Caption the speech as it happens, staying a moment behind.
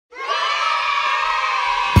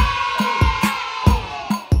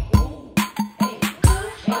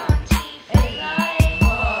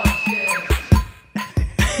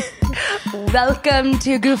Welcome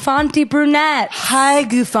to Goofanti Brunette. Hi,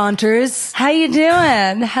 Goofanters. How you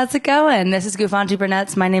doing? How's it going? This is Goofanti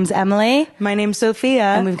Brunettes. My name's Emily. My name's Sophia.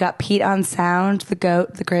 And we've got Pete on sound, the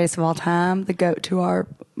GOAT, the greatest of all time, the GOAT to our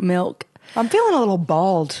milk. I'm feeling a little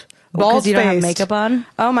bald. Because you don't have makeup on?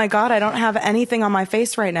 Oh my God, I don't have anything on my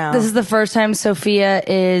face right now. This is the first time Sophia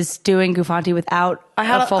is doing Goofanti without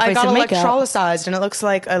a full face of makeup. I got electrolyzed and it looks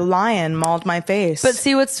like a lion mauled my face. But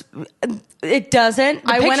see it doesn't.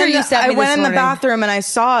 I went in the bathroom and I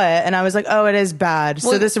saw it and I was like, oh, it is bad.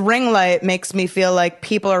 Well, so this ring light makes me feel like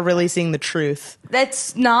people are really seeing the truth.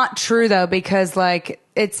 That's not true though, because like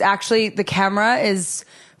it's actually, the camera is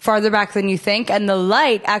farther back than you think, and the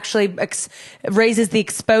light actually raises the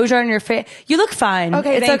exposure on your face. You look fine.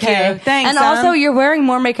 Okay, it's thank okay. you. Thanks. And also, you're wearing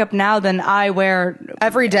more makeup now than I wear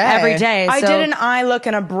every day. So I did an eye look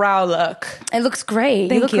and a brow look. It looks great.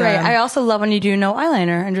 Thank you look you. great. I also love when you do no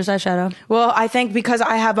eyeliner and just eyeshadow. Well, I think because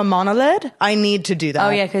I have a monolid, I need to do that. Oh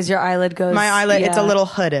yeah, because your eyelid goes. My eyelid, yeah. It's a little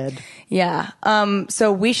hooded. Yeah.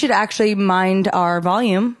 So we should actually mind our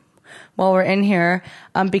volume while we're in here,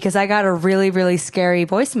 because I got a really, really scary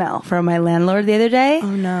voicemail from my landlord the other day.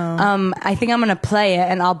 Oh no. I think I'm going to play it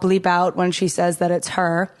and I'll bleep out when she says that it's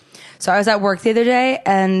her. So I was at work the other day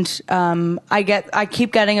and, I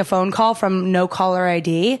keep getting a phone call from no caller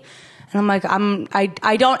ID. And I'm like,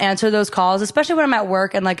 I don't answer those calls, especially when I'm at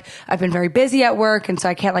work and like I've been very busy at work. And so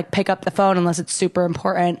I can't like pick up the phone unless it's super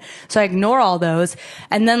important. So I ignore all those.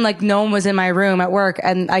 And then like no one was in my room at work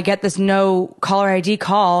and I get this no caller ID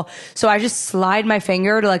call. So I just slide my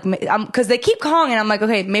finger to like, cause they keep calling and I'm like,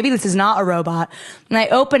 okay, maybe this is not a robot. And I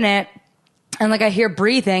open it and like I hear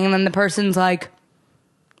breathing and then the person's like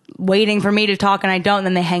waiting for me to talk and I don't, and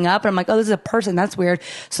then they hang up and I'm like, oh, this is a person. That's weird.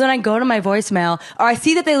 So then I go to my voicemail, or I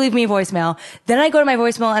see that they leave me a voicemail. Then I go to my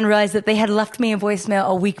voicemail and realize that they had left me a voicemail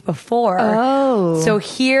a week before. Oh. So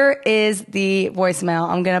here is the voicemail.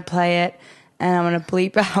 I'm going to play it and I'm going to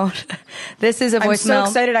bleep out. This is a voicemail. I'm so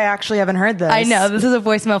excited I actually haven't heard this. I know. This is a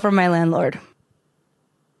voicemail from my landlord.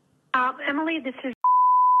 Emily, this is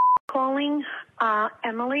calling.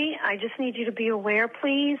 Emily, I just need you to be aware,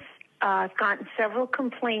 please. I've gotten several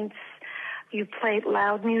complaints. You played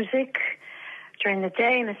loud music during the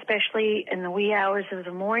day and especially in the wee hours of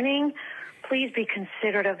the morning. Please be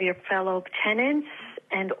considerate of your fellow tenants.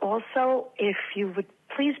 And also, if you would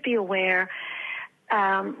please be aware,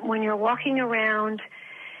 when you're walking around,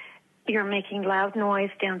 you're making loud noise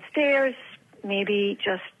downstairs. Maybe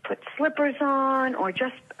just put slippers on or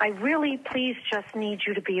I really please just need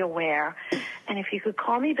you to be aware. And if you could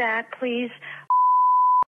call me back, please.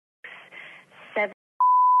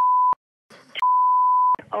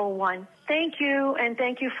 701. Thank you, and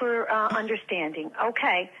thank you for understanding.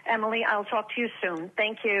 Okay, Emily, I'll talk to you soon.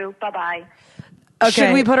 Thank you. Bye-bye. Okay.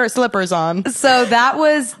 Should we put our slippers on? So that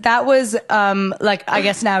was like I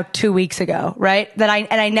guess now 2 weeks ago, right?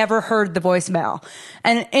 I never heard the voicemail.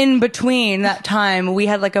 And in between that time, we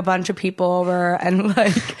had like a bunch of people over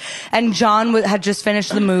and John had just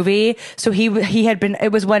finished the movie. So he had been,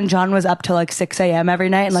 it was when John was up till like 6 a.m. every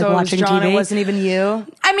night and like so watching John, TV. It wasn't even you?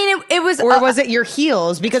 I mean, it was, or was it your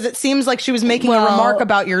heels? Because it seems like she was making a remark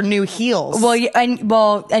about your new heels. Well,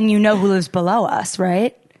 and you know who lives below us,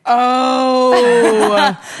 right?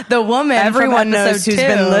 Oh, the woman. Everyone knows who's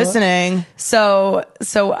been listening. So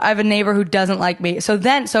I have a neighbor who doesn't like me. So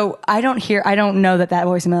I don't know that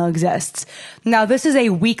voicemail exists. Now this is a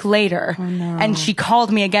week later, and she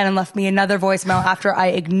called me again and left me another voicemail after I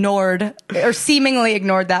ignored or seemingly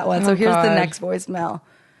ignored that one. So here's the next voicemail.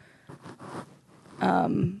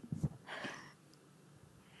 Good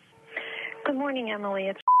morning, Emily.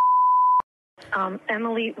 It's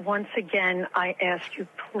Emily, once again, I ask you,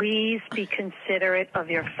 please be considerate of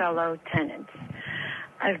your fellow tenants.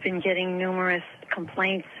 I've been getting numerous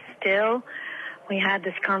complaints still. We had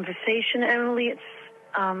this conversation, Emily. It's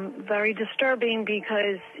very disturbing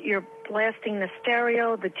because you're blasting the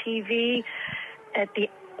stereo, the TV at the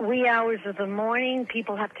wee hours of the morning.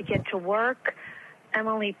 People have to get to work.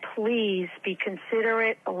 Emily, please be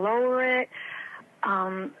considerate, lower it.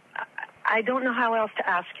 I don't know how else to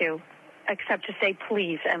ask you, except to say,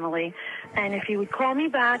 please, Emily. And if you would call me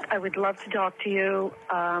back, I would love to talk to you.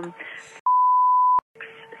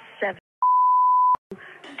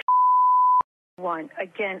 701.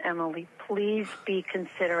 Again, Emily, please be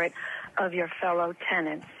considerate of your fellow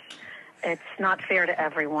tenants. It's not fair to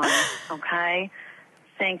everyone, okay?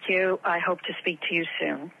 Thank you. I hope to speak to you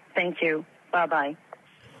soon. Thank you. Bye-bye.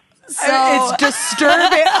 So it's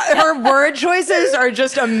disturbing. Her word choices are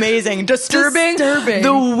just amazing. Disturbing.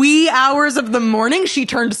 The wee hours of the morning, she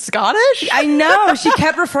turned Scottish. I know. She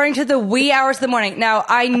kept referring to the wee hours of the morning. Now,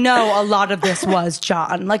 I know a lot of this was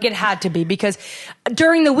John. Like, it had to be, because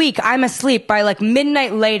during the week, I'm asleep by like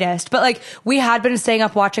midnight latest. But like, we had been staying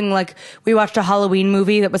up watching, like, we watched a Halloween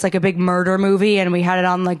movie that was like a big murder movie, and we had it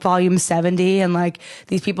on like volume 70, and like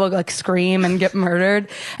these people like scream and get murdered.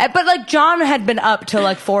 But like, John had been up till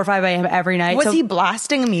like 4 or 5 a.m. every night. Was he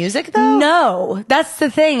blasting music though? No, that's the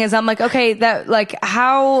thing, is I'm like, okay, that like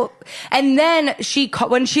how, and then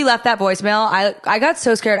when she left that voicemail, I got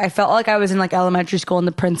so scared. I felt like I was in like elementary school and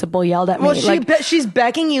the principal yelled at me. Well, she's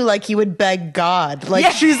begging you like you would beg God. Like,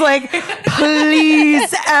 yeah. She's like,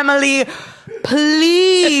 please, Emily,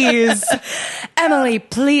 please. Emily,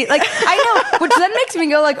 please. Like, I know, which then makes me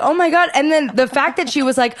go like, oh my God. And then the fact that she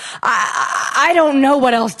was like, I don't know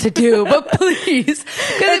what else to do, but please.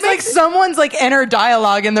 It's like someone's like inner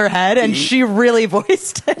dialogue in their head, and she really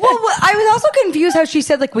voiced it. Well, I was also confused how she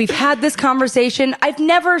said, like, we've had this conversation. I've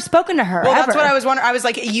never spoken to her. Well, ever. That's what I was wondering. I was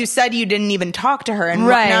like, you said you didn't even talk to her, and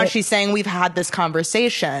now she's saying we've had this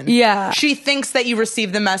conversation. Yeah. She thinks that you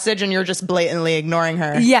received the message and you're just blatantly ignoring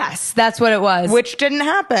her. Yes, that's what it was. Which didn't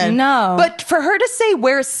happen. No. But for her to say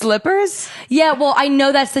wear slippers? Yeah, well, I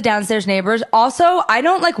know that's the downstairs neighbors. Also, I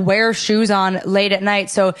don't like wear shoes on late at night.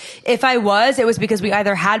 So if I was, it was because we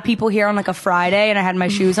either had people here on like a Friday and I had my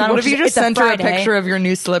shoes on. What if you just sent her a picture of your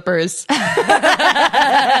new slippers? Got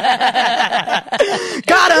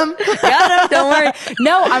him. Don't worry.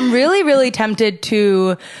 No, I'm really, really tempted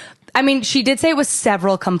to... I mean, she did say it was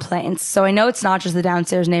several complaints, so I know it's not just the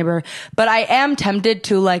downstairs neighbor, but I am tempted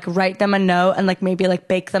to like write them a note and like maybe like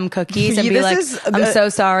bake them cookies and be like, I'm so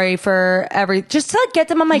sorry for just to like get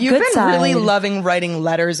them on my good side. You've been really loving writing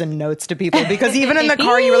letters and notes to people, because even in the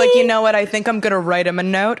car you were like, you know what, I think I'm going to write him a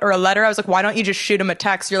note or a letter. I was like, why don't you just shoot him a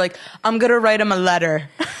text? You're like, I'm going to write him a letter.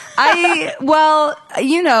 Well,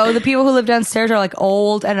 you know, the people who live downstairs are like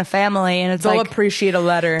old and a family, and they'll appreciate a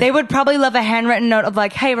letter. They would probably love a handwritten note of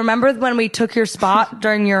like, hey, remember when we took your spot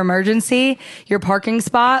during your emergency, your parking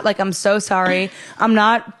spot? Like, I'm so sorry. I'm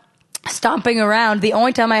not stomping around. The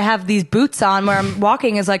only time I have these boots on where I'm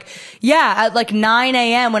walking is like, at like 9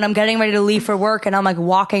 a.m. when I'm getting ready to leave for work, and I'm like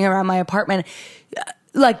walking around my apartment.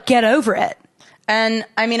 Like, get over it. And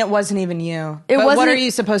I mean, it wasn't even you. What are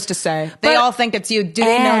you supposed to say? They all think it's you. Do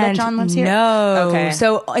they know that John lives here? No. Okay.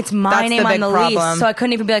 So it's my name on the lease. So I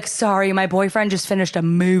couldn't even be like, sorry, my boyfriend just finished a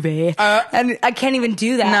movie. And I can't even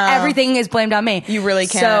do that. No. Everything is blamed on me. You really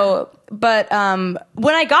can't. So, but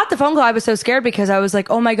when I got the phone call, I was so scared because I was like,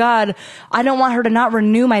 oh my God, I don't want her to not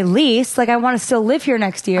renew my lease. Like, I want to still live here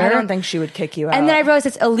next year. I don't think she would kick you out. And then I realized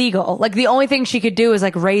it's illegal. Like, the only thing she could do is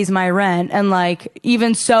like raise my rent. And like,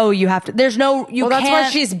 even so, you have to, there's no, you can't. That's why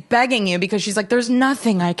she's begging you, because she's like, there's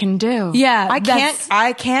nothing I can do. Yeah.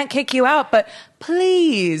 I can't kick you out, but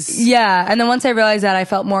please. Yeah. And then once I realized that, I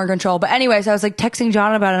felt more in control. But anyways, I was like texting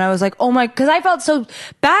John about it, and I was like, oh my, because I felt so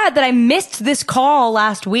bad that I missed this call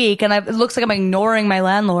last week, and it looks like I'm ignoring my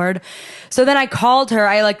landlord. So then I called her.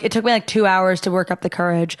 It took me like 2 hours to work up the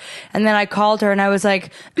courage. And then I called her and I was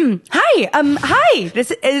like, hi,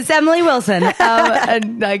 this is Emily Wilson.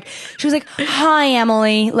 And like, she was like, hi,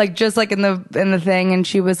 Emily. Like, just like in the thing. And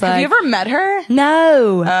she was like, have you ever met her?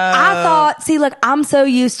 No. I thought, I'm so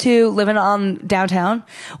used to living on downtown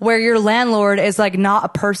where your landlord is like not a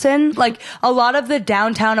person. Like, a lot of the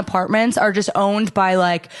downtown apartments are just owned by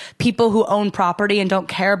like people who own property and don't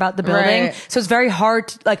care about the building. Right. So it's very hard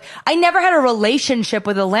to, like, I never had a relationship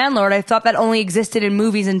with a landlord. I thought that only existed in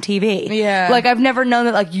movies and TV. Yeah. Like, I've never known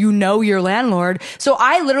that, like, you know your landlord. So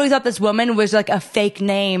I literally thought this woman was like a fake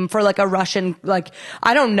name for like a Russian, like,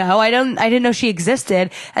 I don't know. I didn't know she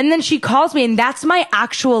existed. And then she calls me, and that's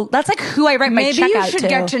like who I write my check out to. Maybe you should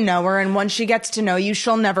get to know her, and once she gets to know you,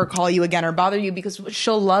 she'll never call you again or bother you because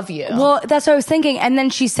she'll love you. Well, that's what I was thinking. And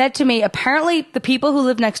then she said to me, apparently the people who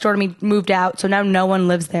live next door to me moved out, so now no one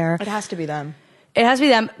lives there. It has to be them. It has to be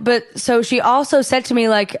them. But so she also said to me,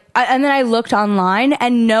 like, and then I looked online,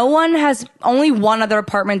 and only one other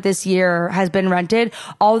apartment this year has been rented.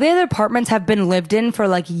 All the other apartments have been lived in for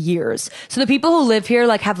like years. So the people who live here,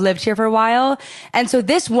 like, have lived here for a while. And so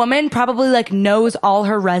this woman probably like knows all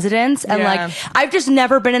her residents. And like, I've just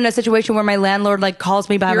never been in a situation where my landlord like calls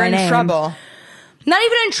me by my name. You're in trouble. Not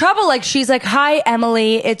even in trouble. Like, she's like, hi,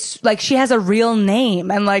 Emily. It's like she has a real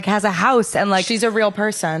name and like has a house and like She's a real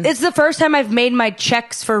person. it's the first time I've made my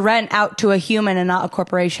checks for rent out to a human and not a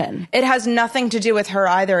corporation. It has nothing to do with her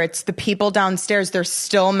either. It's the people downstairs. They're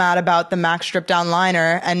still mad about the Max strip down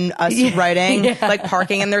liner and us writing, like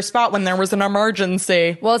parking in their spot when there was an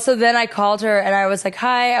emergency. Well, so then I called her and I was like,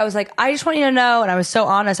 hi. I was like, I just want you to know. And I was so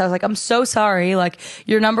honest. I was like, I'm so sorry. Like,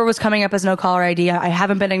 your number was coming up as no caller ID. I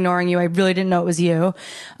haven't been ignoring you. I really didn't know it was you.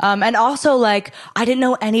 And also, like, I didn't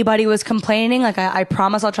know anybody was complaining. Like, I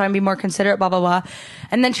promise I'll try and be more considerate, blah, blah, blah.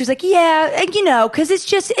 And then she was like, yeah, and you know, cause it's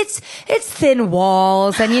just, it's thin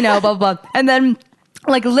walls and, you know, blah, blah, blah. And then,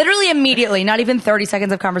 like, literally immediately, not even 30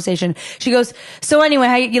 seconds of conversation, she goes, so anyway,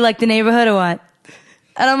 how you like the neighborhood or what?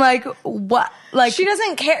 And I'm like, what? Like, She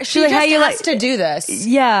doesn't care. She like, just how you has like- to do this.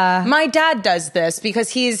 yeah. My dad does this because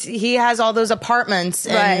he has all those apartments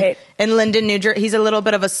Right. in Linden, New Jersey. He's a little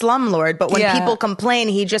bit of a slumlord, but when Yeah. people complain,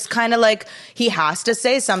 he just kind of like, he has to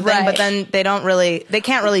say something, Right. but then they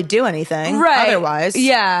can't really do anything otherwise.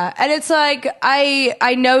 Yeah. And it's like,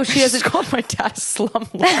 I know she doesn't. called my dad a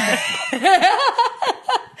slumlord.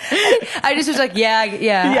 I just was like, yeah. I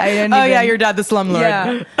didn't Oh even- yeah, your dad the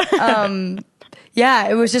slumlord. Yeah. Yeah,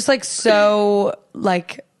 it was just like so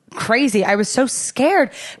like crazy. I was so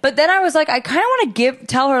scared. But then I was like, I kind of want to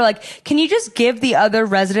tell her like, can you just give the other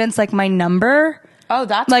residents like my number? Oh,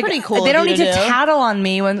 that's Like, pretty cool. They of don't you need to do. tattle on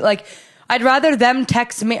me when like, I'd rather them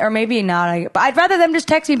text me or maybe not. But I'd rather them just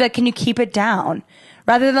text me, be like, can you keep it down?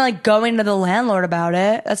 Rather than like going to the landlord about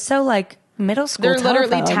it. That's so like middle school. They're literally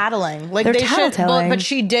telephone. tattling. Like They're they should, tattling. but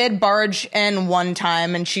she did barge in one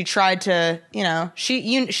time, and she tried to, you know, she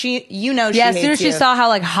Yeah, as hates soon as she you. saw how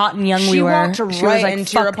like hot and young She we were, walked she was right like,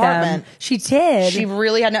 into your "Fuck them." apartment. She did. She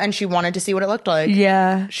really had no, and she wanted to see what it looked like.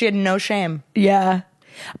 yeah. She had no shame. Yeah.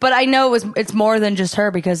 But I know it's more than just her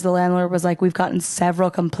because the landlord was like, we've gotten several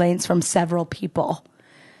complaints from several people.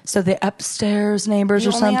 So the upstairs neighbors You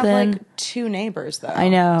or only something. have like 2 neighbors though. I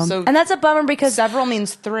know. So And that's a bummer because several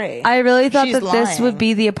means 3. I really thought She's that this would lying.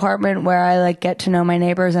 be the apartment where I like get to know my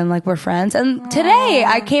neighbors and like we're friends. And today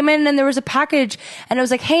I came in and there was a package and it was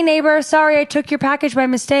like, hey neighbor, sorry I took your package by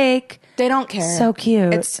mistake. They don't care. So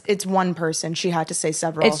cute. It's one person. She had to say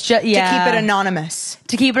several. It's ju- yeah. to keep it anonymous.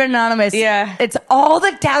 To keep it anonymous. Yeah. It's all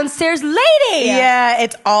the downstairs lady. Yeah,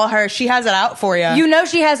 it's all her. She has it out for you. You know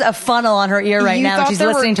she has a funnel on her ear right You now and thought she's there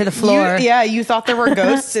were- listening to the floor. You thought there were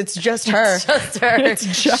ghosts. It's just her. Just her.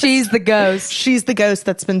 She's the ghost. She's the ghost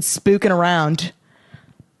that's been spooking around.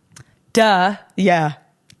 Duh. Yeah.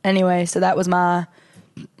 Anyway, so that was my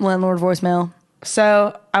landlord voicemail.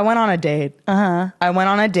 So I went on a date. I went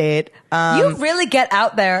on a date. You really get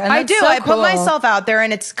out there. And I that's do. so I put cool. myself out there,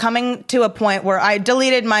 and it's coming to a point where I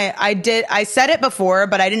deleted I said it before,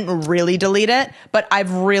 but I didn't really delete it. But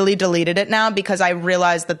I've really deleted it now because I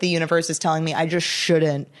realized that the universe is telling me I just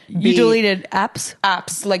shouldn't. You deleted apps?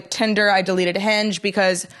 Apps like Tinder. I deleted Hinge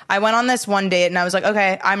because I went on this one date and I was like,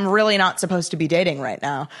 okay, I'm really not supposed to be dating right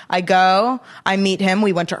now. I meet him.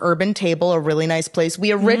 We went to Urban Table, a really nice place.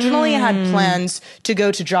 We originally had plans to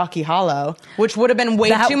go to Jockey Hollow, which would have been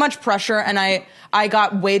way too much pressure. And I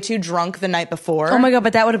got way too drunk the night before. Oh my God,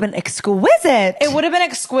 but that would have been exquisite. It would have been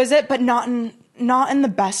exquisite, but not in the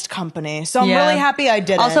best company. So I'm Yeah. really happy I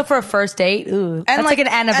did it. Also for a first date, ooh, that's like an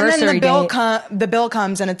anniversary and then date. the bill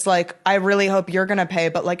comes and it's like, I really hope you're gonna pay,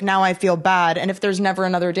 but like now I feel bad. And if there's never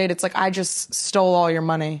another date, it's like I just stole all your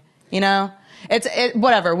money. You know,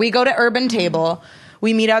 whatever. We go to Urban Table,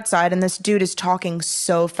 we meet outside, and this dude is talking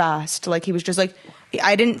so fast. Like he was just like,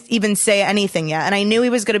 I didn't even say anything yet, and I knew he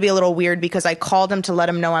was going to be a little weird because I called him to let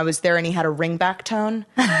him know I was there, and he had a ringback tone.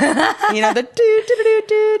 You know, the do do do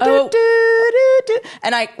do do do do.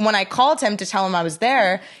 And when I called him to tell him I was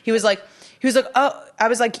there, he was like, oh, I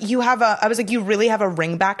was like, you really have a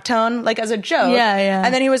ringback tone, like as a joke. Yeah, yeah.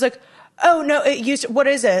 And then he was like, oh no, what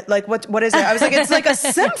is it? Like, what is it? I was like, it's like a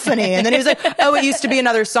symphony. And then he was like, oh, it used to be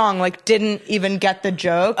another song. Like, didn't even get the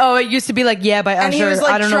joke. Oh, it used to be like, yeah, by And he Usher. was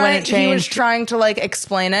like, I don't know when it he was changed. trying to like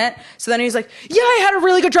explain it. So then he was like, yeah, I had a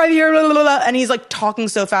really good drive here. Blah, blah, blah. And he's like talking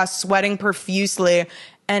so fast, sweating profusely.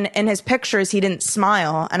 And in his pictures, he didn't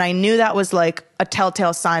smile. And I knew that was like a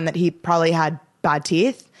telltale sign that he probably had bad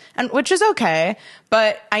teeth. And which is okay,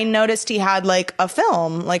 but I noticed he had like a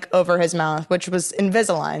film like over his mouth, which was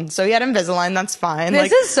Invisalign. So he had Invisalign. That's fine. This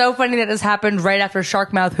Like, is so funny that this happened right after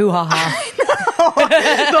Shark Mouth hoo ha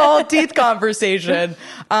ha. the whole teeth conversation.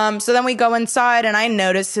 So then we go inside, and I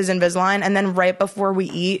notice his Invisalign, and then right before we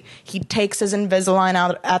eat, he takes his Invisalign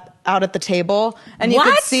out at the table, and you could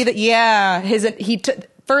What? see that. Yeah,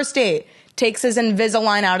 first date takes his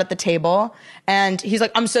Invisalign out at the table, and he's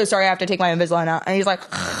like, I'm so sorry, I have to take my Invisalign out. And he's like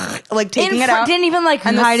taking it out. Didn't even like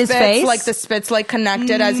and hide his face? Like the spit's like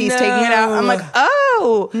connected as he's taking it out. I'm like,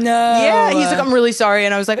 oh. No. Yeah. He's like, I'm really sorry.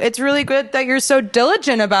 And I was like, it's really good that you're so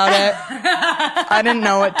diligent about it. I didn't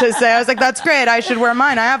know what to say. I was like, that's great. I should wear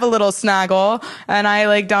mine. I have a little snaggle, and I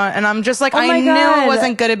like don't, and I'm just like, I knew it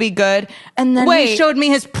wasn't going to be good. And then he showed me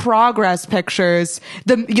his progress pictures.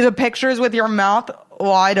 The pictures with your mouth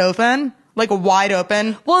wide open. Like wide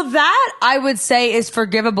open. Well, that I would say is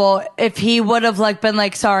forgivable if he would have like been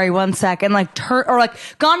like, sorry, 1 sec, and like or like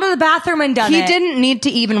gone to the bathroom and done it. He didn't need to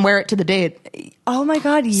even wear it to the date. Oh my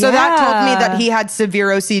God, yeah. So that told me that he had severe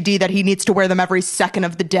OCD, that he needs to wear them every second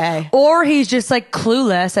of the day. Or he's just like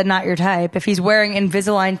clueless and not your type if he's wearing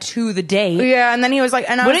Invisalign to the date. Yeah, and then he was like,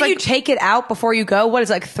 and I was wouldn't you take it out before you go? What is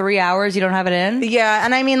it, like 3 hours you don't have it in? Yeah,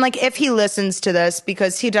 and I mean, like, if he listens to this,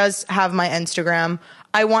 because he does have my Instagram,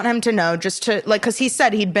 I want him to know, just to, like, because he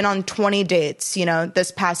said he'd been on 20 dates, you know,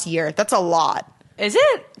 this past year. That's a lot. Is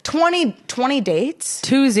it? 20 dates?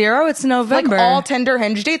 20? It's November. Like, all Tinder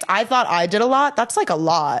Hinge dates? I thought I did a lot. That's, like, a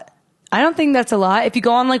lot. I don't think that's a lot. If you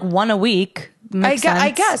go on, like, one a week,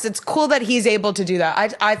 I guess. It's cool that he's able to do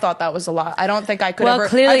that. I thought that was a lot. I don't think I could ever.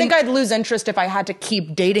 Clearly, I think I'd lose interest if I had to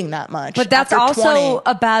keep dating that much. But that's also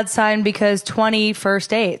a bad sign, because 20 first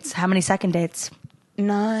dates. How many second dates?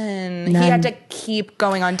 None. He had to keep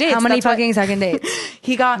going on dates. How many fucking second dates?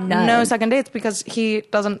 He got no second dates because he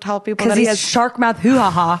doesn't tell people that he has shark mouth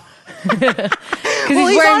hoo-ha-ha. Well,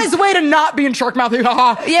 he's on his way to not being shark mouth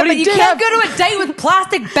hoo-ha-ha. Yeah, but you can't go to a date with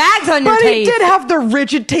plastic bags on your teeth. But he did have the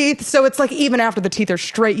rigid teeth, so it's like even after the teeth are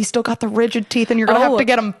straight, you still got the rigid teeth, and you're gonna have to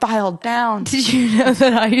get them filed down. Did you know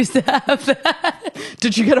that I used to have that?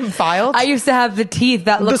 Did you get them filed? I used to have the teeth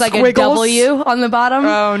that looked like squiggles? a W on the bottom.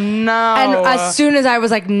 Oh no! And as soon as I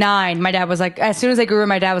was like 9, my dad was like, as soon as I grew up,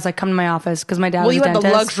 my dad was like, come to my office, because my dad was a dentist. Well, you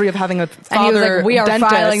had the luxury of having a father and he was like, we are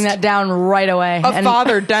dentist. filing that down right away.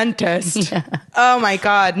 Father dentist. Yeah. Oh my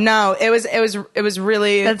God, no! It was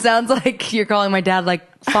really. That sounds like you're calling my dad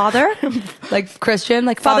like father, like Christian,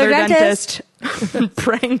 like father dentist.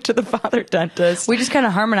 Praying to the father dentist. We just kind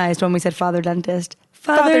of harmonized when we said father dentist.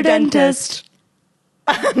 Father dentist.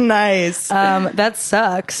 Nice. That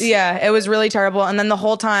sucks. Yeah, it was really terrible. And then the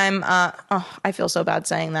whole time, I feel so bad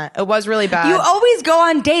saying that. It was really bad. You always go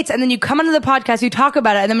on dates, and then you come onto the podcast, you talk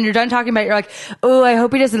about it, and then when you're done talking about it, you're like, oh, I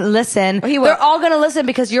hope he doesn't listen. They're all going to listen,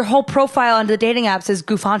 because your whole profile on the dating apps is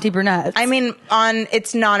Goofanti Brunettes. I mean,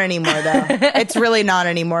 it's not anymore, though. It's really not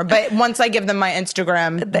anymore. But once I give them my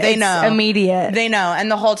Instagram, they know. Immediate. They know.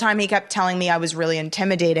 And the whole time he kept telling me I was really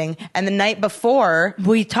intimidating. And the night before...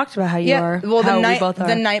 We talked about how you are. Well,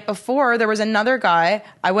 the night before, there was another guy.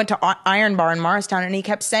 I went to Iron Bar in Morristown, and he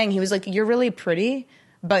kept saying, he was like, you're really pretty,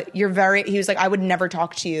 but he was like, I would never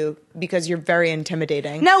talk to you because you're very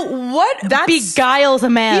intimidating. Now, what beguiles a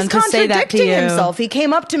man to say that to you? He's contradicting himself. He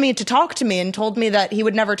came up to me to talk to me and told me that he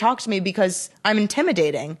would never talk to me because I'm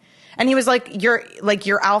intimidating. And he was like, your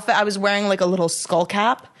outfit, I was wearing like a little skull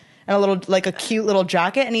cap and a cute little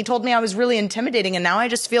jacket. And he told me I was really intimidating. And now I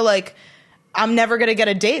just feel like I'm never going to get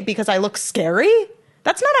a date because I look scary.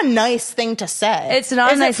 That's not a nice thing to say. It's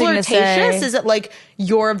not a nice thing to say. Is it like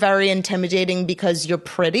you're very intimidating because you're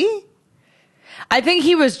pretty? I think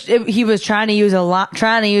he was trying to use a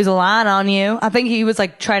line on you. I think he was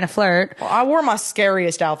like trying to flirt. Well, I wore my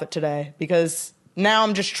scariest outfit today because now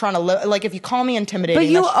I'm just trying to like, if you call me intimidating, but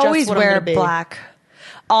you that's always just what wear I'm gonna be. black.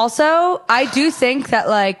 Also, I do think that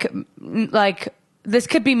like this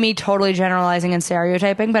could be me totally generalizing and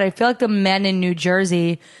stereotyping, but I feel like the men in New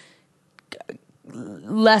Jersey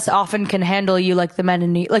less often can handle you like the men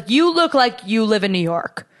in New York. Like, you look like you live in New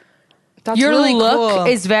York. That's Your really look cool.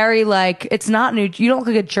 is very like, it's not you don't look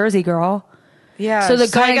like a Jersey girl. Yeah. So the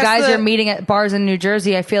kind of guys you're meeting at bars in New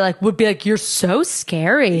Jersey, I feel like would be like, you're so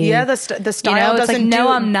scary. Yeah, the style it's doesn't like, no,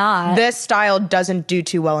 I'm not. This style doesn't do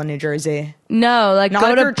too well in New Jersey. No, like Not go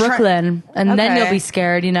if to you're Brooklyn and then you'll be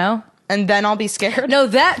scared, you know? And then I'll be scared. No,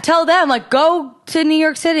 tell them like go to New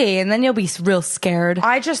York City and then you'll be real scared.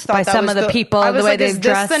 I just thought by that some was of the people, I was the way like, they is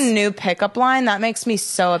dress. this the new pickup line? That makes me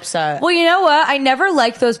so upset. Well, you know what? I never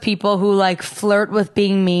liked those people who like flirt with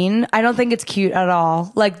being mean. I don't think it's cute at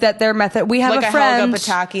all. Like that their method. We have like a friend. Helga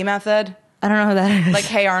Pataki method. I don't know who that is. Like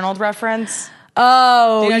Hey Arnold reference.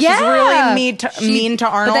 Oh, yeah. She's really mean to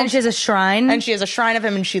Arnold. But then she has a shrine. And she has a shrine of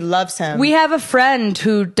him and she loves him. We have a friend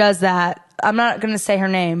who does that. I'm not going to say her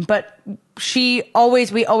name, but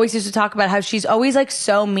we always used to talk about how she's always like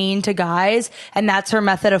so mean to guys, and that's her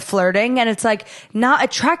method of flirting, and it's like not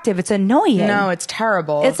attractive. It's annoying. No, it's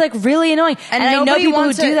terrible. It's like really annoying. And I know nobody people who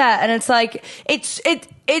wants do it. that, and it's like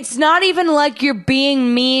it's not even like you're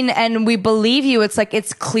being mean and we believe you. It's like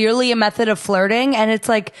it's clearly a method of flirting, and it's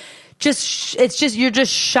like you're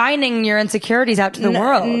just shining your insecurities out to the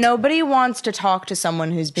world. Nobody wants to talk to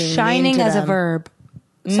someone who's being Shining mean to as them. a verb.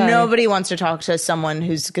 Sorry. Nobody wants to talk to someone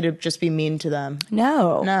who's going to just be mean to them.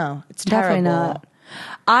 No, It's definitely terrible. not.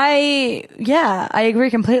 I agree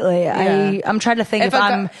completely. Yeah. I'm trying to think if a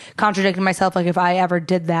I'm gu- contradicting myself, like if I ever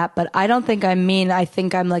did that, but I don't think I'm mean. I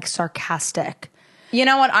think I'm like sarcastic. You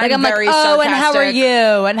know what? Like I'm very like, oh, sarcastic. and how are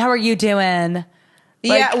you? And how are you doing?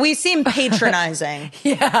 Yeah, we seem patronizing.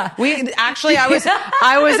 Yeah. I was It's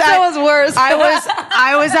at, almost worse.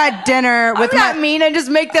 I was at dinner with I'm not mean. I just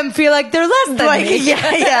make them feel like they're less than me.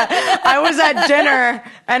 yeah. I was at dinner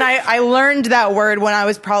and I learned that word when I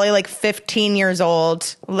was probably like 15 years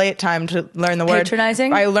old. Late time to learn the word.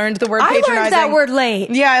 Patronizing? I learned the word I patronizing. learned that word late.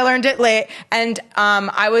 Yeah, I learned it late. And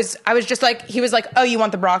I was just like, he was like, oh, you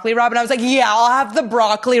want the broccoli rub? And I was like, yeah, I'll have the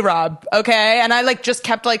broccoli rub. Okay. And I like just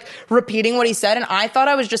kept like repeating what he said. And I thought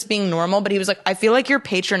I was just being normal, but he was like, I feel like you're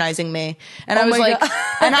patronizing me. And I was my like, God.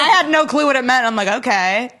 and I had no clue what it meant. I'm like,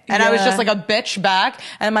 okay. And I was Yeah. just like a bitch back.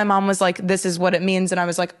 And my mom was like, this is what it means. And I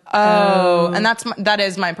was like, oh. And that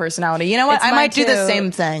is my personality. You know what? It's I mine might do the too.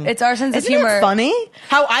 same thing. It's our sense of Isn't humor. it funny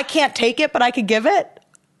how I can't take it, but I could give it?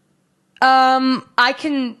 I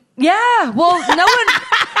can. Yeah. Well, no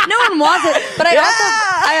one wants it. But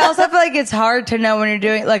I also feel like it's hard to know when you're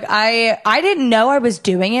doing. Like I didn't know I was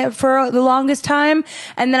doing it for the longest time,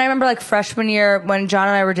 and then I remember like freshman year when John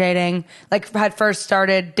and I were dating, like had first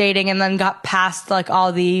started dating, and then got past like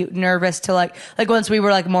all the nervous to like once we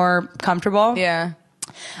were like more comfortable. Yeah.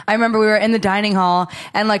 I remember we were in the dining hall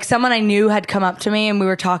and like someone I knew had come up to me and we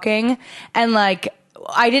were talking and like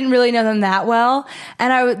I didn't really know them that well.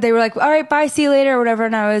 And they were like, all right, bye, see you later or whatever.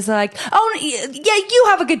 And I was like, oh yeah, you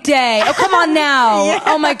have a good day. Oh, come on now. Yeah.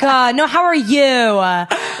 Oh my God. No, how are you?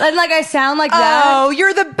 And like, I sound like that. Oh,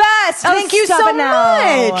 you're the best. Oh, Thank you stop so it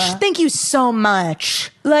now. much. Thank you so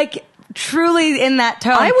much. Like truly in that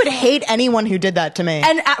tone. I would hate anyone who did that to me.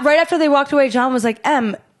 And right after they walked away, John was like,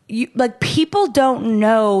 you, like people don't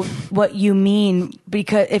know what you mean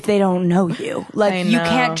because if they don't know you, like I you know.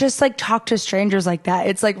 can't just like talk to strangers like that.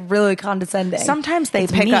 It's like really condescending. Sometimes they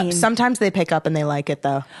It's pick up. mean. Sometimes they pick up and they like it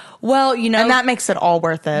though, Well, you know, and that makes it all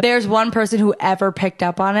worth it. there's one person who ever picked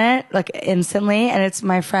up on it like instantly, and it's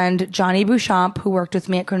my friend Johnny Bouchamp, who worked with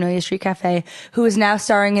me at Cornelia Street Cafe, who is now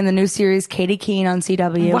starring in the new series Katie Keene on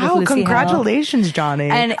CW. with Wow! Lucy Hale. Congratulations, Johnny.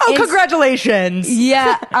 And congratulations.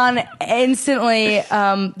 Yeah, on instantly,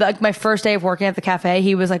 like my first day of working at the cafe,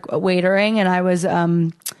 he was like waitering and I was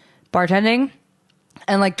bartending,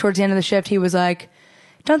 and like towards the end of the shift, he was like,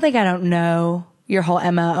 "Don't think I don't know your whole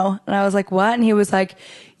MO," and I was like, "What?" And he was like,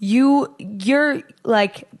 "You're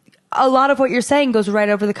like." A lot of what you're saying goes right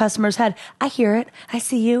over the customer's head. I hear it. I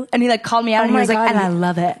see you. And he like called me out and he my was like, God. and I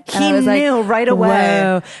love it. And He I was like, knew right away.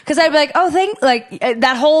 Whoa. Cause I'd be like, oh,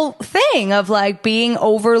 that whole thing of like being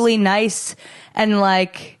overly nice and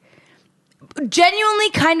like genuinely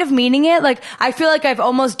kind of meaning it. Like, I feel like I've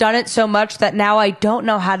almost done it so much that now I don't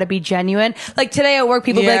know how to be genuine. Like today at work,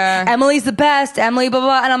 people be Yeah. like, Emily's the best, Emily, blah, blah,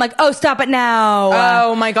 blah. And I'm like, oh, stop it now.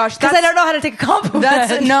 Oh my gosh, Cause I don't know how to take a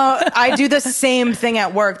compliment. No, I do the same thing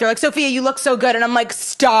at work. They're like, Sophia, you look so good. And I'm like,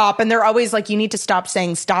 stop. And they're always like, you need to stop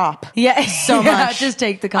saying stop. Yeah. So Yeah, much. just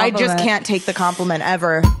take the compliment. I just can't take the compliment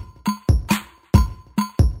ever.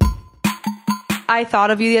 I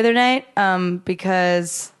thought of you the other night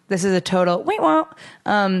because this is a total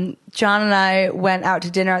John and I went out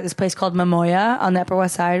to dinner at this place called Momoya on the Upper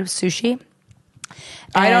West Side, sushi.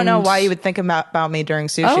 I don't know And- why you would think about me during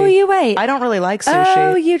sushi. Oh, you wait. I don't really like sushi.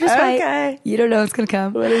 Oh, you just wait. Okay. You don't know what's gonna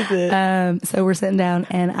come. What is it? So we're sitting down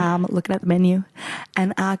and I'm looking at the menu,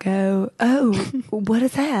 and I go, "Oh, what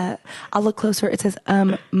is that?" I look closer. It says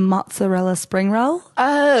mozzarella spring roll.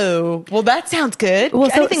 Oh, well, that sounds good.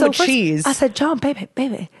 Anything with first cheese. I said, "John,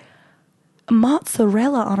 baby,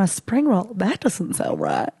 mozzarella on a spring roll. That doesn't sound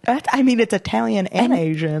right." I mean, it's Italian and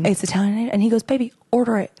Asian. It's Italian, and he goes, "Baby,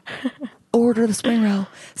 order it." Order the spring roll.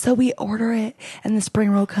 So we order it, and the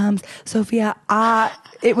spring roll comes. Sophia,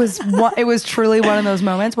 it was truly one of those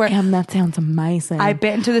moments where that sounds amazing. I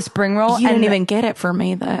bit into the spring roll. didn't even get it for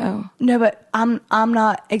me though. No, but I'm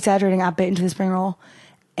not exaggerating. I bit into the spring roll,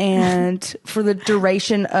 And for the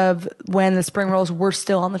duration of when the spring rolls were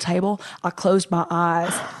still on the table, I closed my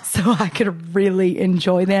eyes so I could really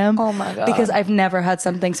enjoy them. Oh my God. Because I've never had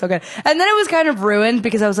something so good. And then it was kind of ruined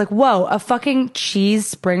because I was like, whoa, a fucking cheese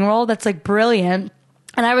spring roll? That's like brilliant.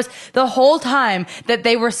 And I was, the whole time that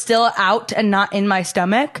they were still out and not in my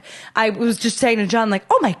stomach, I was just saying to John, like,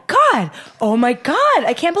 oh my God,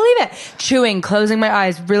 I can't believe it. Chewing, closing my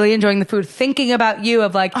eyes, really enjoying the food, thinking about you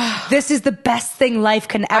of like, this is the best thing life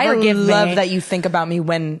can ever give me. I love that you think about me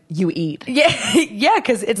when you eat. Yeah,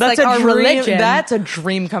 because it's That's like our dream, religion. That's a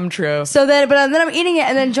dream come true. So then I'm eating it,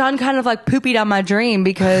 and then John kind of like poopied on my dream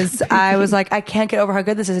because I was like, I can't get over how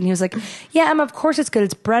good this is. And he was like, yeah, Emma, of course it's good.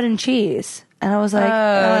 It's bread and cheese. And I was like,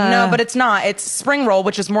 no, but it's not. It's spring roll,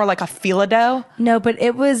 which is more like a fila dough. no, but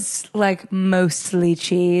it was like mostly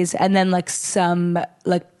cheese and then like some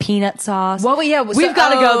like peanut sauce. Well, yeah, we've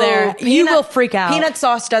got to go there. You will freak out. Peanut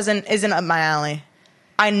sauce isn't up my alley.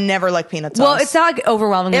 I never like peanut sauce. Well, it's not like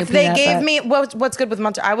overwhelmingly if they peanut, gave but- me what's good with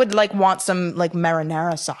mozzarella, I would like want some like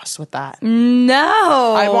marinara sauce with that.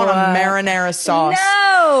 No. I want a marinara sauce.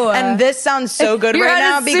 No. And this sounds so good You're right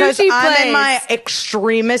at a now because sushi I'm in my place.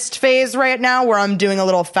 extremist phase right now where I'm doing a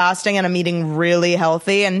little fasting and I'm eating really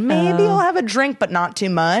healthy and maybe I'll have a drink but not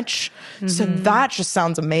too much. So that just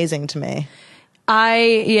sounds amazing to me.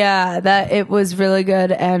 That it was really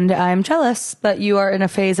good, and I'm jealous that you are in a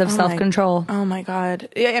phase of self-control. Oh my God.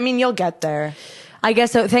 Yeah, I mean, you'll get there. I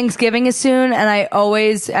guess so. Thanksgiving is soon, and I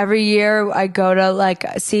always, every year, I go to like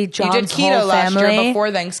see John's You did keto whole last family. year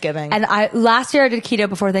before Thanksgiving. And last year I did keto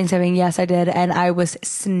before Thanksgiving. Yes, I did, and I was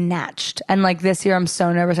snatched. And like this year, I'm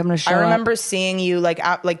so nervous. I'm going to show I up. remember seeing you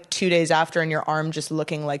like 2 days after and your arm just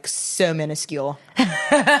looking like so minuscule.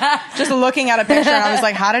 Just looking at a picture and I was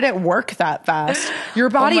like, how did it work that fast? Your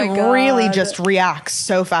body my God. really just reacts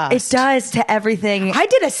so fast. It does to everything. I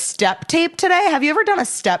did a step tape today. Have you ever done a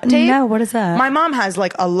step tape? No, what is that? My mom has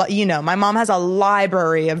like my mom has a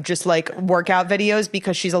library of just like workout videos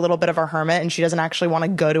because she's a little bit of a hermit and she doesn't actually want to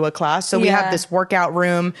go to a class. So we Yeah. have this workout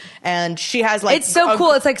room and she has like It's so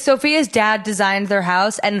cool. It's like Sophia's dad designed their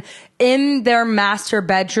house, and in their master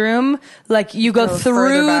bedroom, like you go further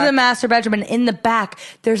through back. the master bedroom, and in the back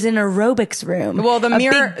there's an aerobics room. Well, the a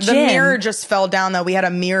mirror, big the gym. mirror just fell down though. We had a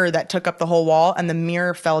mirror that took up the whole wall, and the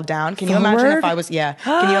mirror fell down. Can you imagine Forward? if I was? Yeah.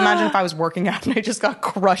 Can you imagine if I was working out and I just got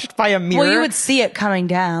crushed by a mirror? Well, you would see it coming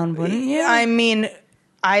down, wouldn't you? I mean,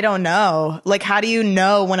 I don't know. Like, how do you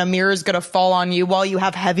know when a mirror is going to fall on you while you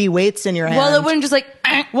have heavy weights in your hand? Well, it wouldn't just like.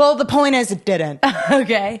 Well, the point is, it didn't.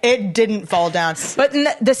 Okay. It didn't fall down. But in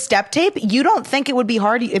the step tape, you don't think it would be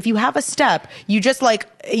hard. If you have a step, you just like,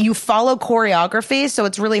 you follow choreography. So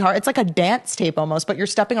it's really hard. It's like a dance tape almost, but you're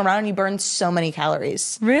stepping around and you burn so many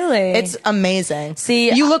calories. Really? It's amazing.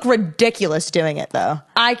 See, you look ridiculous doing it though.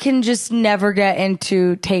 I can just never get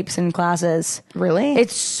into tapes in classes. Really?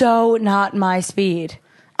 It's so not my speed.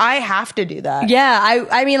 I have to do that. Yeah,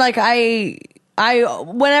 I mean, like I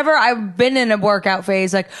whenever I've been in a workout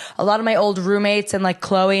phase, like a lot of my old roommates and like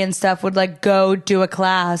Chloe and stuff would like go do a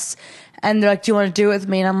class, and they're like, "Do you want to do it with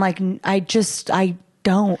me?" And I'm like, I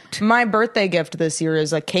don't. My birthday gift this year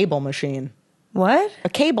is a cable machine. What? A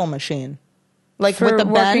cable machine. Like For with the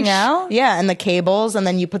working bench. out? Yeah, and the cables, and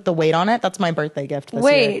then you put the weight on it. That's my birthday gift this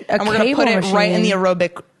Wait, year. a And we're gonna cable put it right in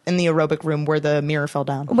machine? the aerobic room where the mirror fell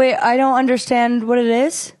down. Wait, I don't understand what it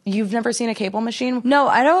is. You've never seen a cable machine? No,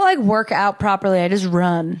 I don't like work out properly. I just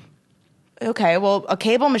run. Okay, well, a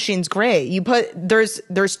cable machine's great. You put there's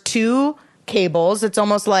two cables. It's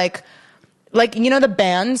almost like you know the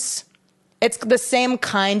bands. It's the same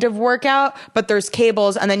kind of workout, but there's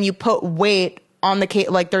cables, and then you put weight on the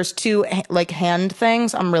cable. Like there's two like hand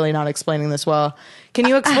things. I'm really not explaining this well. Can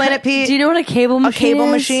you explain it, Pete? Do you know what a cable machine A cable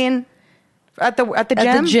is? machine at the gym. At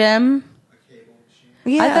the gym?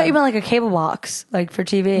 Yeah. I thought you meant like a cable box, like for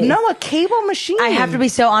TV. No, a cable machine. I have to be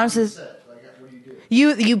so honest.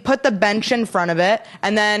 You put the bench in front of it,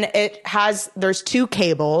 and then there's two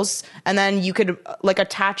cables, and then you could like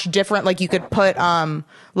attach different, like you could put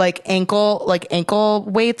like ankle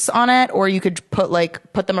weights on it, or you could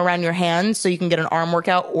put them around your hands so you can get an arm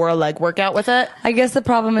workout or a leg workout with it. I guess the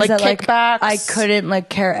problem is Like that like kickbacks. I couldn't like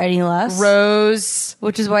care any less, Rows.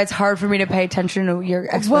 which is why it's hard for me to pay attention to your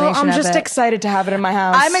explanation. Well, I'm of just it. excited to have it in my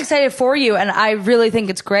house. I'm excited for you, and I really think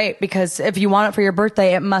it's great because if you want it for your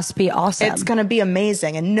birthday, it must be awesome. It's gonna be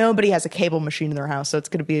amazing, and nobody has a cable machine in their house, so it's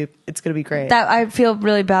gonna be great. that I feel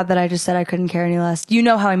really bad that I just said I couldn't care any less. You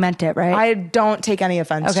know how I meant it, right? I don't take any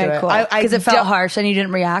offense to okay, it. cool. Because it felt harsh, and you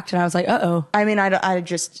didn't react, and I was like, uh oh. I mean, I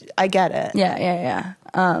get it. Yeah.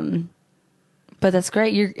 But that's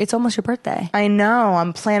great. It's almost your birthday. I know.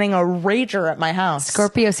 I'm planning a rager at my house.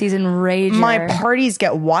 Scorpio season rager. My parties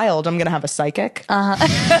get wild. I'm going to have a psychic.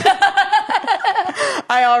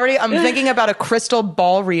 I'm thinking about a crystal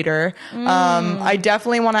ball reader. I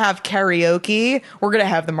definitely want to have karaoke. We're going to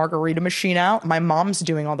have the margarita machine out. My mom's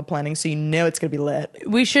doing all the planning, so you know it's going to be lit.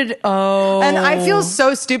 We should, and I feel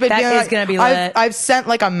so stupid. That is going to be lit. I've sent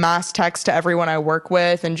like a mass text to everyone I work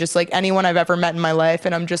with and just like anyone I've ever met in my life.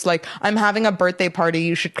 And I'm just like, I'm having a birthday party.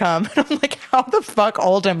 You should come. And I'm like, how the fuck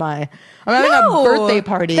old am I? I'm having a birthday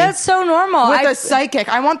party. That's so normal. With a psychic.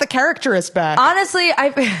 I want the characterist back. Honestly,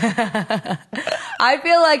 I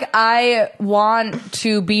feel like I want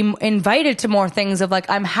to be invited to more things of like,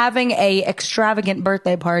 I'm having a extravagant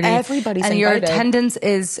birthday party. Everybody's and invited. Your attendance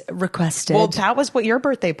is requested. Well, that was what your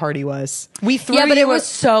birthday party was. We threw but you it was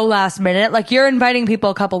so last minute. Like you're inviting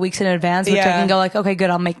people a couple weeks in advance, which I can go like, okay,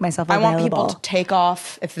 good, I'll make myself available. I want people to take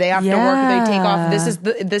off. If they have to work, they take off.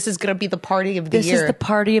 This is going to be the party of the year. This is the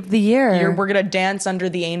party of the year. We're going to dance under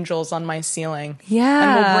the angels on my ceiling. Yeah.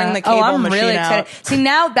 And we'll bring the cable machine really out. excited. See,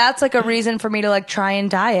 now that's like a reason for me to like try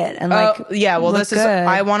and diet and like this is good.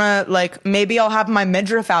 I want to like maybe I'll have my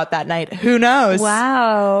midriff out that night. Who knows?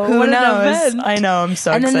 Wow. Who what knows? I know, I'm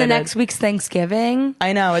so excited. And then the next week's Thanksgiving.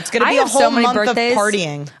 I know. It's going to be a whole month birthdays. Of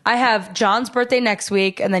partying. I have John's birthday next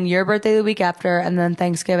week and then your birthday the week after and then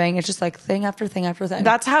Thanksgiving. It's just like thing after thing after thing.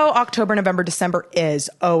 That's how October, November, December is.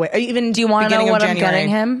 Oh, wait. Even do you want to know what I'm getting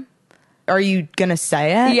him? Are you gonna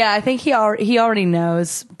say it? Yeah, I think he already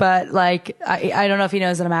knows, but like I don't know if he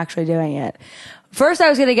knows that I'm actually doing it. First, I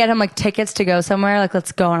was going to get him like tickets to go somewhere. Like,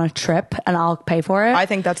 let's go on a trip and I'll pay for it. I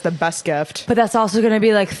think that's the best gift. But that's also going to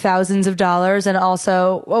be like thousands of dollars. And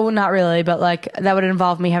also, well, not really, but like that would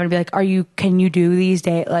involve me having to be like, can you do these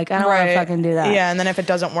dates? Like, I don't want to fucking do that. Yeah. And then if it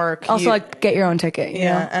doesn't work. Also, like, get your own ticket. You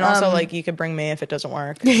know? And also, like, you could bring me if it doesn't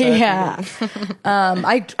work. So yeah.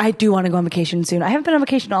 I do want to go on vacation soon. I haven't been on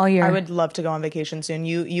vacation all year. I would love to go on vacation soon.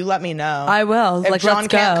 You let me know. I will. If like, John let's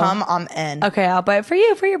go. can't come, I'm in. Okay, I'll buy it for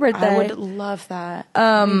you for your birthday. I would love that.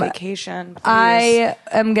 Vacation. Please. I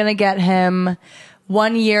am gonna get him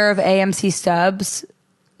 1 year of AMC Stubs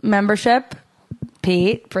membership.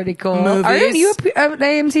 Pete, pretty cool. Movies. Aren't you an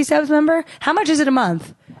AMC Stubs member? How much is it a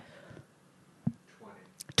month?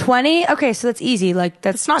 20? Okay, so that's easy. Like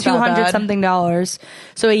that's not $200 something.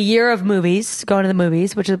 So a year of movies, going to the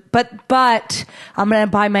movies, which is but I'm gonna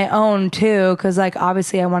buy my own too, because like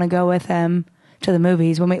obviously I want to go with him to the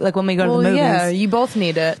movies when we go to the movies. Yeah, you both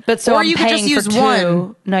need it. But so or I'm you could just paying use for two.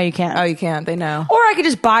 one. No, you can't. Oh, you can't. They know. Or I could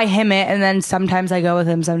just buy him it, and then sometimes I go with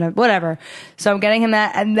him, sometimes whatever. So I'm getting him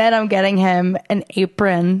that, and then I'm getting him an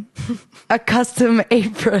apron, a custom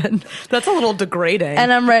apron. That's a little degrading.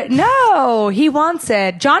 And I'm no, he wants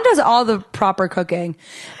it. John does all the proper cooking,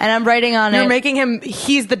 and I'm writing on it. You're making him.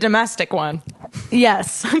 He's the domestic one.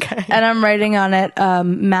 Yes. Okay. And I'm writing on it,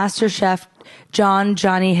 Master Chef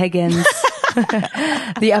Johnny Higgins.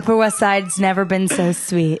 The Upper West Side's never been so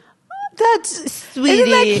sweet. That's sweetie. Isn't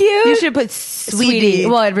that cute? You should put sweetie.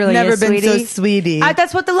 Well, it really never is been sweetie. so sweetie.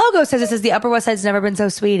 That's what the logo says. It says the Upper West Side's never been so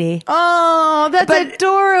sweetie. Oh, that's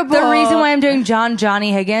adorable. The reason why I'm doing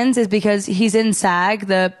Johnny Higgins is because he's in SAG,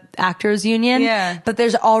 the Actors Union. Yeah. But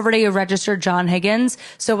there's already a registered John Higgins.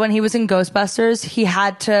 So when he was in Ghostbusters,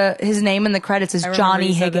 his name in the credits is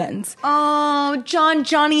Johnny Higgins. Oh,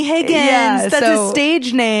 Johnny Higgins. Yeah, that's his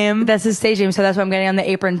stage name. That's his stage name. So that's what I'm getting on the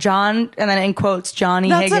apron. John, and then in quotes, Johnny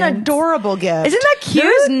Higgins. That's an adorable gift. Isn't that cute?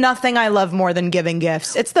 There's nothing I love more than giving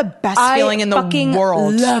gifts. It's the best feeling in the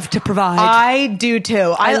world. I love to provide. I do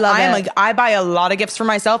too. I love it. I buy a lot of gifts for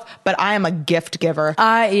myself, but I am a gift giver.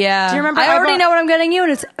 Yeah. Do you remember? I already know what I'm getting you,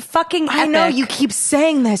 and it's fucking epic. I know you keep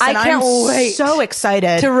saying this, and I can't wait so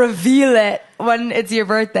excited to reveal it when it's your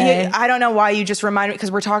birthday. I don't know why you just reminded me,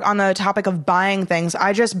 because we're on the topic of buying things.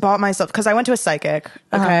 I just bought myself, because I went to a psychic.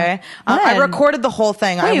 Okay, I recorded the whole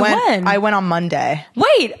thing. Wait, when? I went on Monday.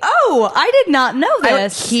 Wait, I did not know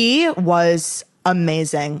this. He was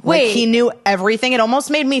amazing. Wait. Like, he knew everything. It almost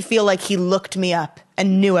made me feel like he looked me up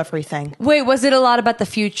and knew everything. Wait, was it a lot about the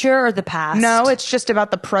future or the past? No, it's just about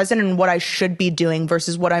the present and what I should be doing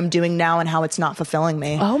versus what I'm doing now and how it's not fulfilling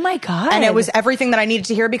me. Oh my God. And it was everything that I needed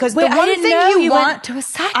to hear, because the one I didn't thing know you want went to a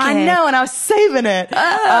psychic. I know, and I was saving it.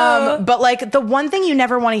 But like the one thing you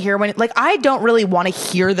never want to hear I don't really want to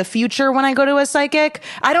hear the future when I go to a psychic.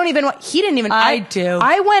 I don't even he didn't even I do.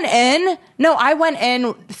 I went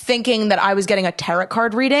in thinking that I was getting a tarot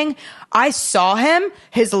card reading. I saw him.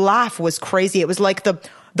 His laugh was crazy. It was like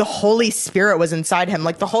the Holy Spirit was inside him.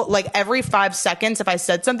 Like the whole, like every 5 seconds, if I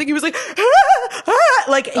said something, he was like,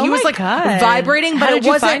 like he was like vibrating, but it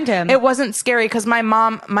wasn't, find him? It wasn't scary because my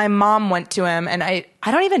mom went to him, and I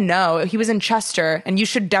don't even know. He was in Chester, and you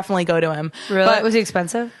should definitely go to him. Really? But, Was he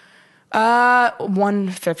expensive?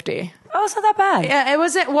 $150. Oh, it's not that bad. Yeah,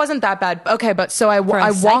 it wasn't that bad. Okay, but so I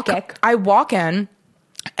walk in,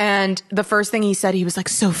 and the first thing he said, he was like,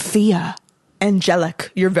 Sophia,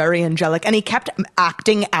 angelic, you're very angelic, and he kept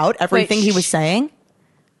acting out everything he was saying.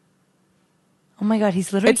 Oh my God,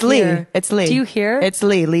 he's literally It's here. Lee. It's Lee. Do you hear? It's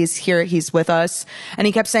Lee. Lee's here. He's with us, and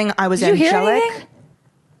he kept saying I was Did you angelic. hear anything?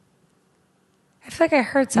 I feel like I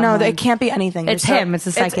heard something. No, it can't be anything. It's him. It's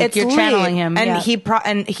a psychic. You're Lee. channeling him. And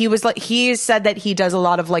yeah. he was like, he said that he does a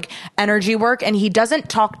lot of like energy work, and he doesn't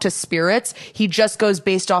talk to spirits. He just goes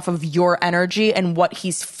based off of your energy and what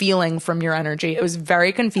he's feeling from your energy. It was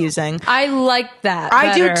very confusing. I like that.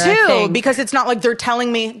 I do better, too, because it's not like they're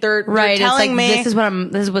telling me. They're right. telling me This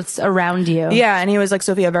is what's around you. Yeah, and he was like,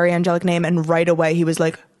 Sophia, very angelic name, and right away he was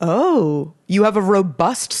like, oh, you have a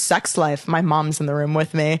robust sex life. My mom's in the room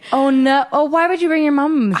with me. Oh no. Oh, why would you bring your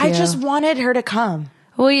mom with you? I just wanted her to come.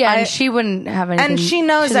 Well, yeah, and she wouldn't have anything. And she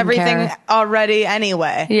knows doesn't everything care. already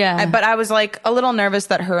anyway. Yeah. But I was like a little nervous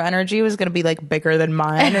that her energy was going to be like bigger than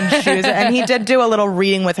mine. And he did do a little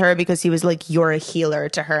reading with her because he was like, you're a healer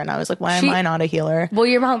to her. And I was like, why am I not a healer? Well,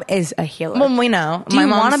 your mom is a healer. Well, we know. Do you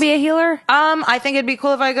want to be a healer? I think it'd be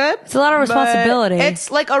cool if I could. It's a lot of responsibility.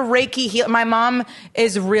 It's like a Reiki heal. My mom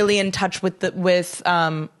is really in touch with the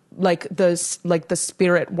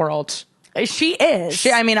spirit world. She is.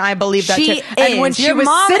 I believe that She too. And when is. she Your was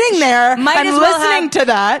mom sitting there and might as well listening have- to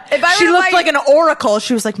that, If I she were looked my- like an oracle.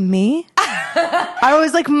 She was like, me? I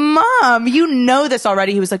was like, Mom, you know this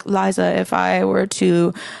already. He was like, Liza, if I were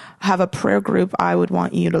to have a prayer group, I would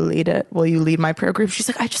want you to lead it. Will you lead my prayer group? She's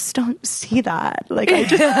like, I just don't see that. Like, I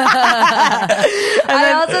just...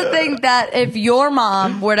 I also think that if your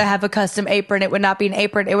mom were to have a custom apron, it would not be an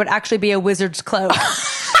apron. It would actually be a wizard's cloak.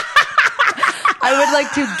 I would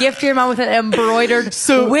like to gift your mom with an embroidered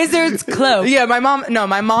wizard's cloak. Yeah, my mom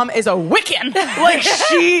is a Wiccan. Like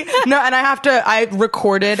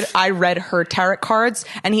I read her tarot cards,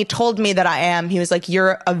 and he told me that he was like,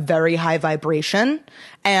 you're a very high vibration,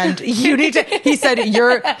 and you need to, he's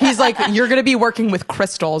like, you're going to be working with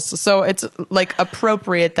crystals. So it's like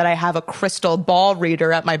appropriate that I have a crystal ball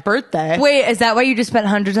reader at my birthday. Wait, is that why you just spent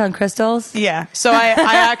hundreds on crystals? Yeah. So I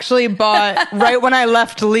actually bought, right when I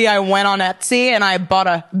left Lee, I went on Etsy and I bought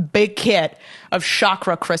a big kit of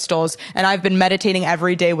chakra crystals, and I've been meditating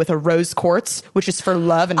every day with a rose quartz, which is for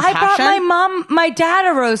love and passion. I bought my dad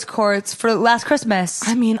a rose quartz for last Christmas.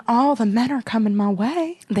 I mean, all the men are coming my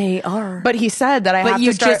way. They are. But he said that I have to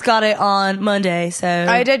you start. just got it on Monday, so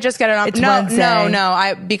I did just get it on. It's no, Wednesday.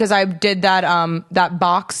 no. Because I did that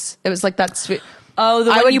box. It was like that sweet. Oh,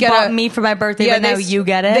 the one you bought me for my birthday, but now you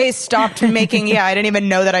get it? They stopped making, I didn't even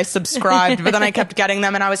know that I subscribed, but then I kept getting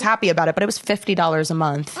them and I was happy about it, but it was $50 a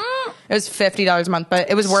month. It was $50 a month, but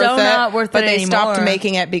it was worth it. Not worth but it they anymore. stopped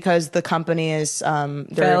making it because the company is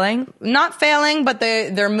failing? Not failing, but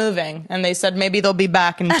they're moving. And they said maybe they'll be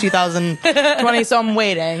back in 2020, so I'm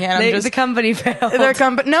waiting. And the company failed. they're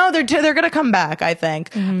going to come back, I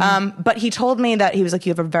think. Mm-hmm. But he told me that he was like,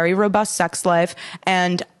 you have a very robust sex life,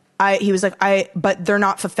 and he was like, but they're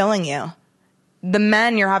not fulfilling you. The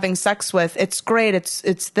men you're having sex with, it's great, it's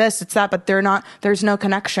this, it's that, but there's no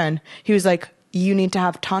connection. He was like, you need to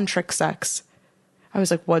have tantric sex. I was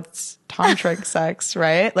like, what's tantric sex,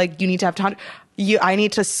 right? Like, you need to have I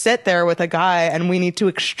need to sit there with a guy and we need to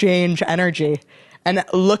exchange energy and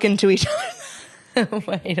look into each other.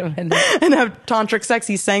 Wait a minute. And have tantric sex.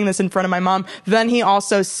 He's saying this in front of my mom. Then he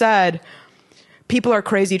also said, people are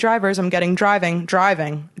crazy drivers. I'm getting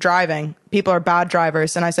driving. People are bad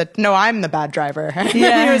drivers. And I said, no, I'm the bad driver.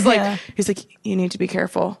 Yeah, he was like, you need to be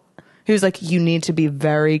careful. He was like, you need to be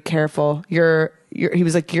very careful. He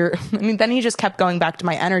was like, then he just kept going back to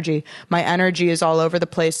my energy. My energy is all over the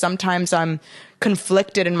place. Sometimes I'm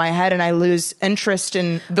conflicted in my head and I lose interest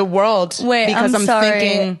in the world because I'm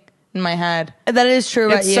thinking in my head. That is true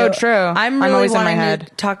about you. It's so true. I'm really always in my wanting head.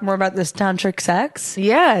 to talk more about this tantric sex.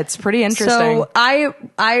 Yeah, it's pretty interesting. So I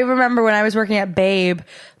remember when I was working at Babe,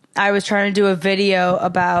 I was trying to do a video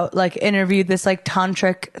about interview this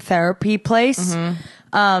tantric therapy place.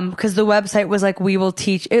 Because the website was like, we will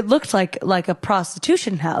teach. It looked like a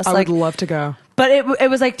prostitution house. I would love to go. But it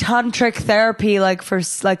was like tantric therapy, for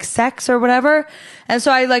sex or whatever. And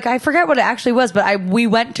so I forget what it actually was, but we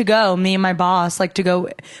went to go, me and my boss, they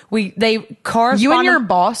corresponded. You and your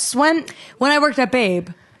boss went? When I worked at Babe.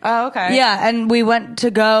 Oh, okay. Yeah, and we went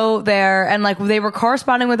to go there, and like they were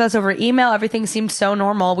corresponding with us over email. Everything seemed so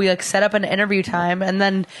normal. We like set up an interview time, and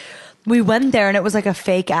then we went there, and it was like a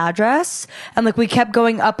fake address, and like we kept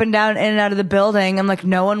going up and down, in and out of the building, and like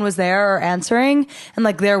no one was there or answering, and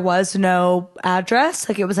like there was no address.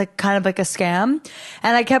 Like it was like kind of like a scam,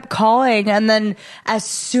 and I kept calling, and then as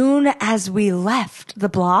soon as we left the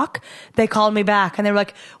block, they called me back, and they were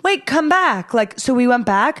like, "Wait, come back!" Like so, we went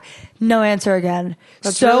back. No answer again.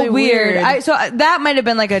 That's so really weird. So that might have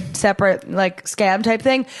been like a separate like scam type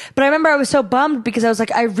thing. But I remember I was so bummed because I was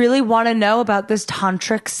like, I really want to know about this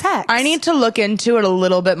tantric sex. I need to look into it a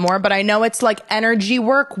little bit more, but I know it's like energy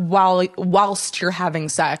work whilst you're having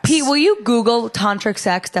sex. Pete, will you Google tantric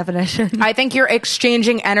sex definition? I think you're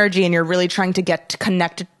exchanging energy and you're really trying to get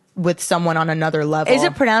connected with someone on another level. Is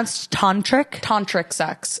it pronounced tantric? Tantric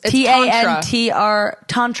sex? It's Tantr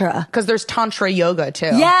tantra. Because there's tantra yoga too.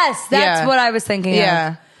 Yes, that's what I was thinking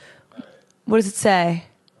Yeah. of. What does it say?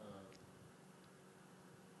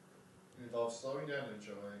 Involves slowing down and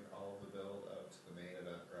enjoying all of the build up to the main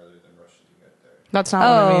event rather than rushing to get there. That's not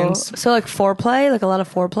what it Oh, means. so like foreplay, like a lot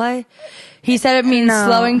of foreplay. He said it means No.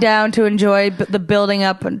 slowing down to enjoy the building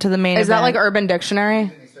up to the main Is that like event. Urban Dictionary? In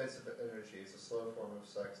the expense of energy is a slow form of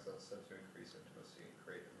sex that's said to increase intimacy and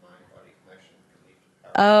create a mind-body connection.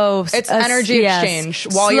 Oh, It's energy exchange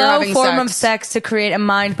while Slow you're having form sex. of sex to create a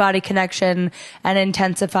mind-body connection and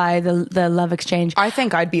intensify the love exchange. I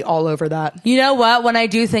think I'd be all over that. You know what? When I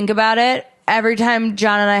do think about it, every time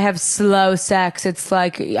John and I have slow sex, it's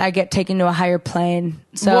like I get taken to a higher plane.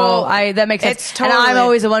 So Well, that makes sense. it's And I'm totally-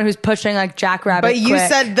 always the one who's pushing like Jackrabbit. But you quick.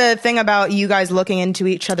 said the thing about you guys looking into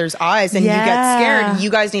each other's eyes and you get Yeah. scared. You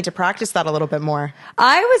guys need to practice that a little bit more.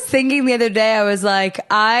 I was thinking the other day, I was like,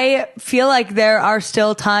 I feel like there are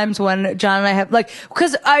still times when John and I have, like,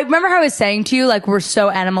 because I remember how I was saying to you, like, we're so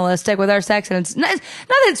animalistic with our sex, and it's not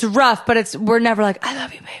that it's rough, but we're never like, I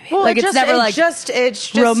love you, baby. Well, like, it's never like it's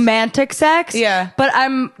just romantic sex. Yeah. But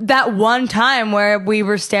that one time where we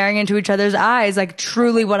were staring into each other's eyes, like, truly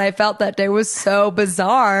what I felt that day was so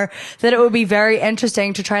bizarre that it would be very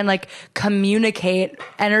interesting to try and like communicate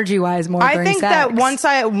energy wise more. I during think sex. that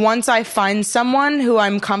once I find someone who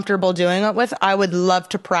I'm comfortable doing it with, I would love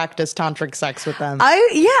to practice tantric sex with them.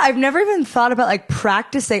 I've never even thought about like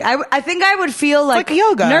practicing. I think I would feel like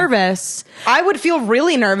yoga. nervous. I would feel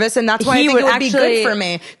really nervous, and that's why He I think would it would be actually- good for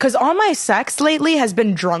me. Because all my sex lately has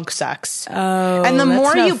been drunk sex. Oh, and the that's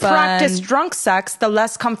more no you fun. practice drunk sex, the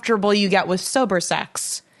less comfortable you get with sober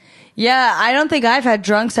sex. Yeah, I don't think I've had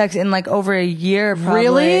drunk sex in like over a year. Probably.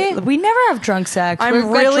 Really? We never have drunk sex. I'm We get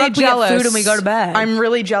really drunk, jealous. We get food and we go to bed. I'm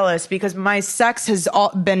really jealous because my sex has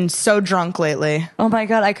been so drunk lately. Oh my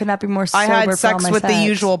god, I could not be more sober. I had for all sex my with the sex.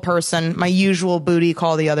 usual person, my usual booty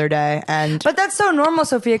call the other day, and But that's so normal,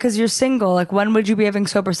 Sophia, because you're single. Like, when would you be having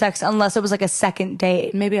sober sex unless it was like a second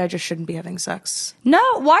date? maybe I just shouldn't be having sex. No,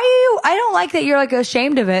 why are you? I don't like that you're like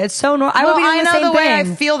ashamed of it. It's so normal. I would Well, be doing I the know same the way I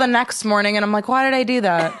thing. feel the next morning, and I'm like, why did I do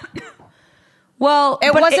that? Well,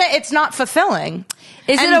 It but wasn't. It's not fulfilling.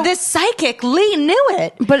 Is and it a- this psychic Lee knew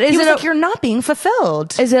it. But is he was it like, a- you're not being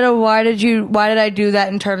fulfilled. Is it a why did I do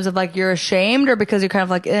that in terms of like you're ashamed or because you're kind of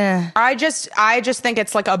like I just think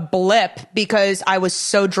it's like a blip because I was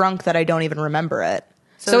so drunk that I don't even remember it.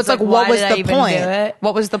 So it's like, why what was did I the even point? do it?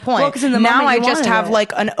 What was the point? Well, 'cause in the now moment I you just wanted have it.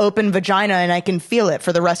 like an open vagina and I can feel it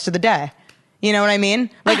for the rest of the day. You know what I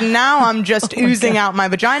mean? Like now I'm just oozing out my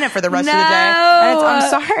vagina for the rest of the day. And I'm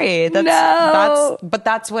sorry.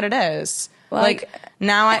 That's what it is. Like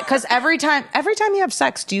now cuz every time you have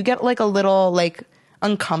sex, do you get like a little like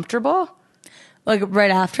uncomfortable like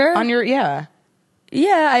right after on your I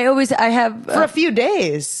have for a few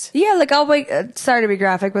days? yeah, like I'll wake. Sorry to be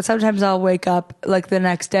graphic, but sometimes I'll wake up like the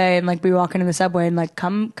next day and like be walking in the subway and like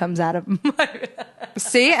cum comes out of my.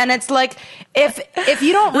 See, and it's like if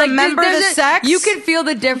you don't Like remember the sex, you can feel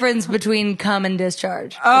the difference between cum and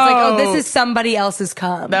discharge. It's like, oh, this is somebody else's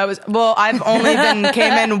cum. That was I've only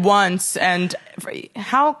came in once, and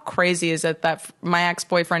how crazy is it that my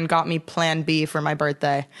ex-boyfriend got me Plan B for my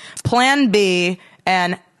birthday? Plan B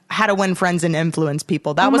and how to win friends and influence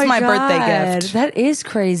people. That was my birthday gift. That is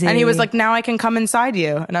crazy. And he was like, "Now I can come inside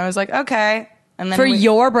you," and I was like, "Okay." And then for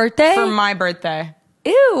your birthday? for my birthday.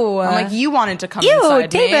 Ew. I'm like, you wanted to come ew, inside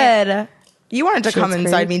David. me. You wanted to come Shit's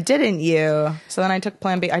inside crazy. me, didn't you? So then I took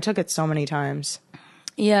Plan B. I took it so many times.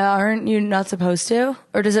 Yeah, aren't you not supposed to?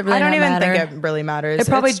 Or does it really I don't not even matter? think it really matters. It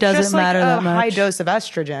probably It's doesn't just like matter a that much. high dose of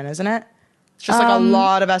estrogen, isn't it? It's just like a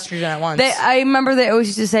lot of estrogen at once. I remember they always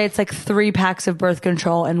used to say it's like 3 packs of birth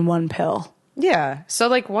control in one pill. Yeah. So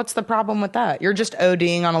like, what's the problem with that? You're just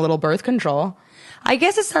ODing on a little birth control. I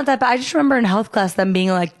guess it's not that bad. I just remember in health class them being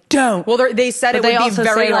like, don't. Well, they said But it they would be also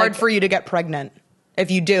very say, hard like- for you to get pregnant if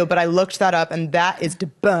you do, but I looked that up and that is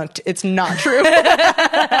debunked. It's not true.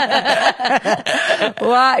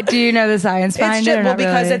 What? Do you know the science behind it? Or not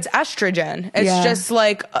because really? it's estrogen. It's Yeah. just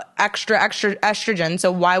like extra estrogen.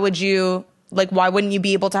 So why wouldn't you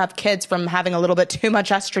be able to have kids from having a little bit too much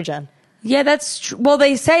estrogen? Yeah, that's true. Well,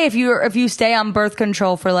 they say if you stay on birth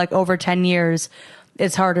control for like over 10 years,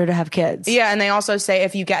 it's harder to have kids. Yeah, and they also say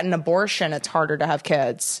if you get an abortion, it's harder to have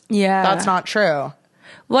kids. Yeah. That's not true.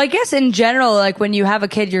 Well, I guess in general, like when you have a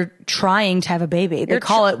kid, you're trying to have a baby. They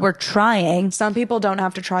call it, we're trying. Some people don't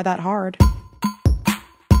have to try that hard.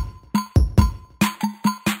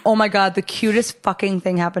 Oh my God, the cutest fucking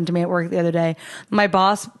thing happened to me at work the other day. My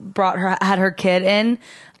boss had her kid in,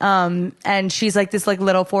 and she's like this like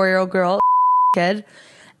little 4-year-old girl kid.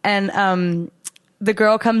 And, the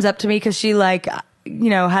girl comes up to me cause she like,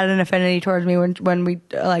 had an affinity towards me when we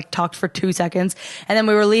like talked for 2 seconds. And then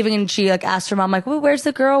we were leaving and she like asked her mom like, well, where's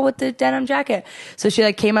the girl with the denim jacket? So she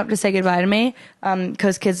like came up to say goodbye to me.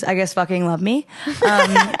 Cause kids, I guess, fucking love me.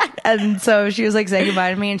 And so she was like saying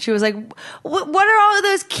goodbye to me and she was like, what are all of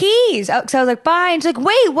those keys? So I was like, bye. And she's like,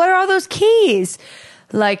 wait, what are all those keys?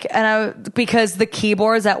 Like, because the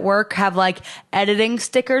keyboards at work have like editing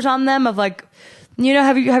stickers on them of like,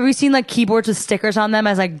 have you seen like keyboards with stickers on them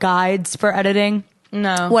as like guides for editing?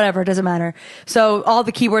 No. Whatever, it doesn't matter. So all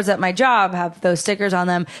the keyboards at my job have those stickers on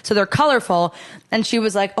them. So they're colorful. And she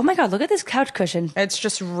was like, oh my God, look at this couch cushion. It's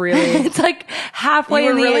just really... It's like halfway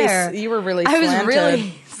in the air. You were really I was slanted.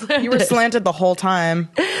 really slanted. You were slanted the whole time.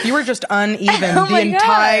 You were just uneven Oh the my God.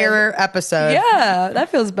 entire episode. Yeah, that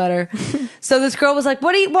feels better. So this girl was like,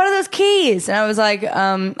 what are those keys? And I was like,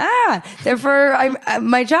 they're for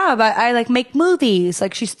my job. I like make movies.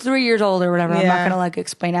 Like she's 3 years old or whatever. I'm not Yeah. going to like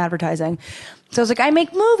explain advertising. So I was like, I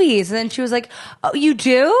make movies. And then she was like, oh, you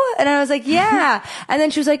do? And I was like, yeah. And then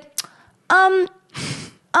she was like,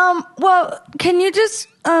 well, can you just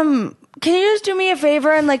do me a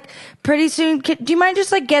favor and like pretty soon, do you mind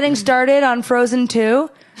just like getting started on Frozen 2?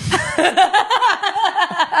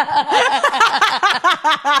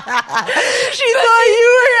 She thought you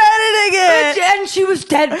were editing it, and she was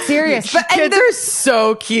dead serious. But Kids are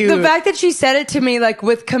so cute. the fact that she said it to me like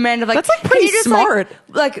with command of like, That's, like, "Can pretty you just, smart."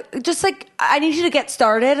 Like I need you to get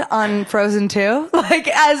started on Frozen 2. Like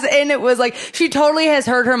as in it was like she totally has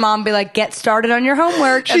heard her mom be like, get started on your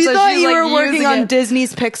homework. She And so thought she's, you like, were working using on it.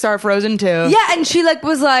 Disney's Pixar Frozen 2. Yeah, and she like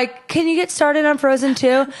was like, can you get started on Frozen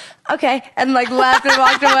 2? Okay, and like left and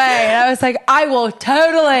walked away. And I was like, I will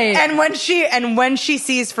totally. And when she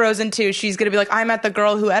sees Frozen 2, she's gonna be like, I met the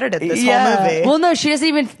girl who edited this whole movie. Well, no, she doesn't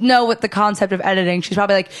even know what the concept of editing. She's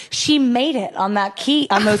probably like, she made it on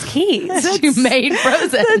those keys. She made Frozen.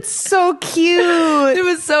 That's so cute. It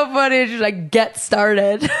was so funny. She's like, get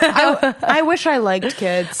started. I wish I liked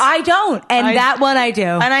kids. I don't, and that one I do.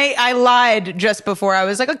 And I lied just before. I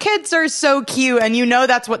was like, oh, kids are so cute. And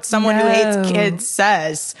that's what someone who hates No. kids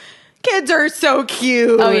says. Kids are so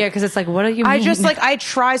cute. Oh yeah, because it's like, what do you mean? I just I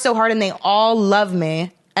try so hard and they all love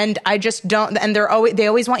me. And I just don't, and they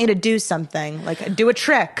always want you to do something, like do a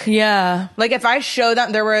trick. Yeah. Like if I show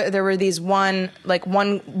them, there were these one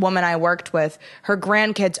woman I worked with, her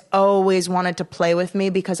grandkids always wanted to play with me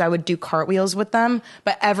because I would do cartwheels with them.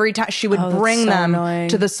 But every time she would Oh, that's bring so them annoying.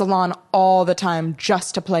 to the salon all the time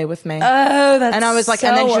just to play with me. Oh, that's And I was like,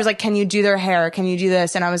 and then she was like, can you do their hair? Can you do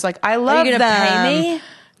this? And I was like, I love gonna them. pay me?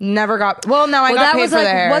 Never got, well, no, I got that paid was for like,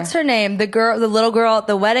 their hair. what's her name? The little girl at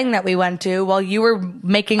the wedding that we went to while you were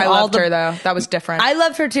making I all loved the her though. That was different. I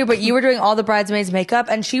loved her too, but you were doing all the bridesmaids' makeup,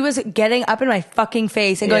 and she was getting up in my fucking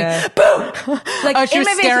face and going, Yeah. boom! Like, Oh, she in was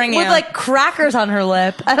my face scaring with you. like crackers on her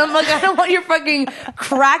lip. And I'm like, I don't want your fucking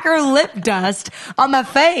cracker lip dust on my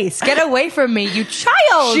face. Get away from me, you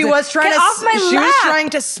child! She was trying Get to off my she lap. was trying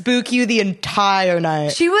to spook you the entire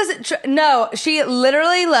night. She was no, she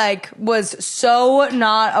literally like was so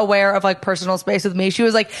not aware of like personal space with me. She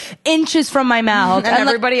was like inches from my mouth, and like,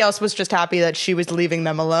 everybody else was just happy that she was leaving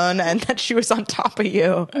them alone and that she was on top of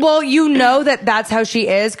you. well, you know that's how she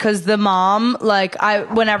is, because the mom, like,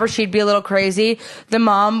 whenever she'd be a little crazy, the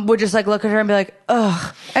mom would just like look at her and be like,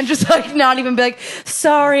 ugh, and just like not even be like,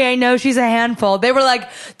 sorry, I know she's a handful. They were like,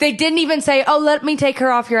 they didn't even say, oh, let me take her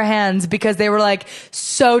off your hands, because they were like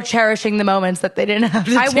so cherishing the moments that they didn't have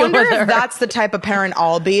to I deal wonder with her. if that's the type of parent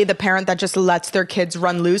I'll be, the parent that just lets their kids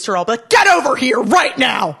run loose, or I'll be like, get over here right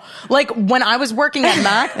now. Like when I was working at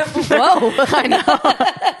Mac. Whoa. I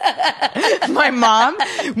know. My mom,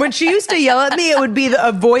 when she used to yell at me, it would be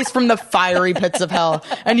a voice from the fiery pits of hell.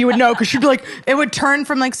 And you would know, because she'd be like, it would turn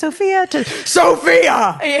from like Sophia to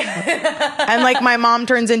Sophia. And like my mom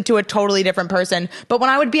turns into a totally different person. But when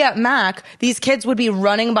I would be at Mac, these kids would be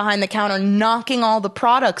running behind the counter, knocking all the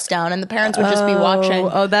products down, and the parents would just be watching.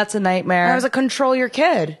 Oh, that's a nightmare. And I was like, control your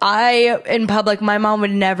kid. In public, my mom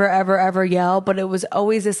would never, ever, ever yell, but it was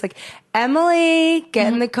always this like, Emily,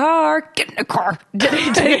 get in the car, get in the car.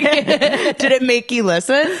 Did it make you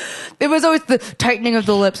listen? It was always the tightening of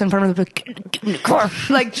the lips in front of the get in the car.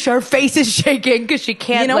 Like her face is shaking because she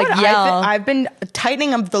can't yell. I've been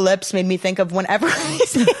tightening of the lips made me think of whenever I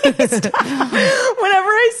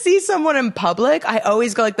see someone in public, I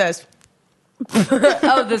always go like this.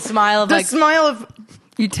 Oh, the smile of smile of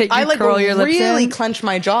you take I like curl your lips really in. clench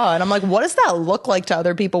my jaw, and I'm like, what does that look like to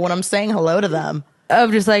other people when I'm saying hello to them?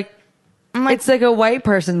 Of just like, it's like a white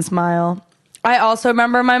person smile. I also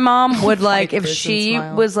remember my mom would like, if she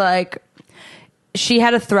was like, she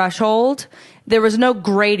had a threshold. There was no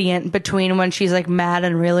gradient between when she's like mad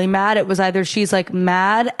and really mad. It was either she's like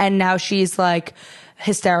mad and now she's like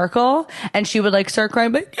hysterical, and she would like start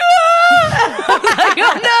crying, like, like,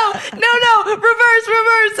 oh no,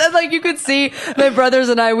 reverse. And like you could see my brothers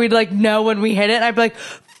and I, we'd like know when we hit it. And I'd be like,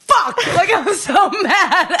 fuck! Like I'm so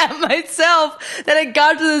mad at myself that it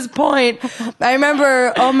got to this point. I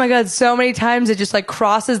remember, oh my God, so many times it just like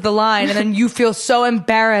crosses the line, and then you feel so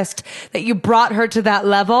embarrassed that you brought her to that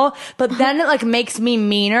level. But then it like makes me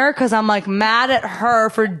meaner because I'm like mad at her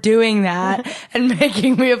for doing that and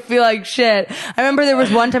making me feel like shit. I remember there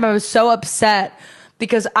was one time I was so upset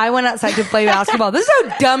because I went outside to play basketball. This is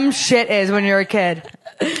how dumb shit is when you're a kid.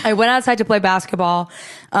 I went outside to play basketball.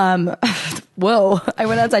 I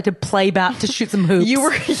went outside to to shoot some hoops. You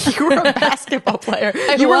were a basketball player.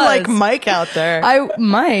 You were like Mike out there.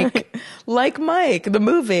 Mike. Like Mike, the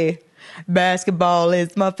movie. Basketball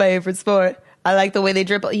is my favorite sport. I like the way they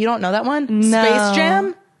dribble. You don't know that one? No. Space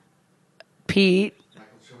Jam? Pete.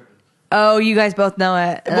 Oh, you guys both know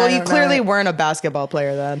it. Well, you clearly weren't a basketball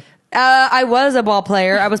player then. I was a ball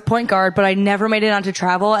player. I was point guard, but I never made it onto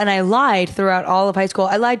travel, and I lied throughout all of high school.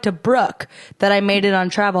 I lied to Brooke that I made it on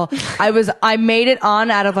travel. I made it on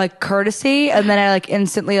out of like courtesy, and then I like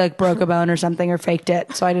instantly like broke a bone or something or faked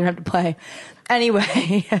it, so I didn't have to play.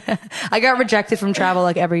 Anyway, I got rejected from travel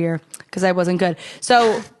like every year because I wasn't good.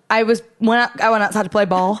 So I went outside to play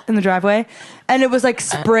ball in the driveway, and it was like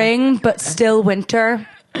spring but still winter.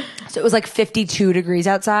 So it was like 52 degrees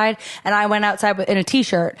outside, and I went outside in a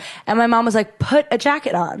t-shirt, and my mom was like, put a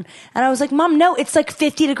jacket on. And I was like, Mom, no, it's like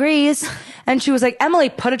 50 degrees. And she was like, Emily,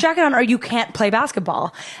 put a jacket on or you can't play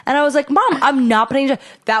basketball. And I was like, Mom, I'm not putting a jacket.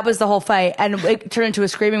 That was the whole fight. And it turned into a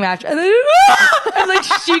screaming match. And then I was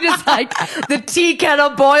like, she just like, the tea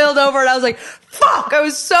kettle boiled over, and I was like, fuck, I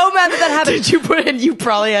was so mad that happened. You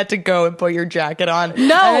probably had to go and put your jacket on.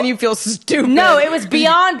 No. And then you feel stupid. No, it was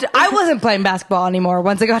beyond, I wasn't playing basketball anymore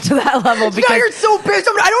once I got to that level. Because now you're so pissed.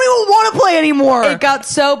 I don't even want to play anymore. It got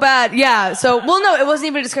so bad. Yeah. So, well, no, it wasn't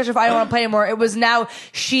even a discussion of I don't want to play anymore. It was now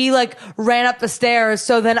she like ran up the stairs.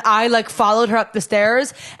 So then I like followed her up the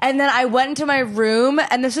stairs. And then I went into my room,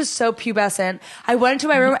 and this is so pubescent. I went into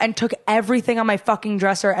my room and took everything on my fucking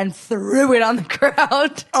dresser and threw it on the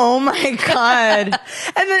ground. Oh my God. And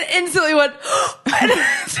then instantly went and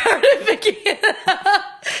started picking it up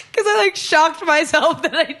because I like shocked myself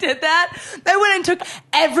that I did that. I went and took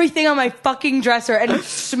everything on my fucking dresser and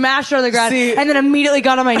smashed it on the ground, and then immediately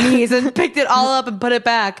got on my knees and picked it all up and put it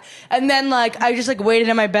back. And then like I just like waited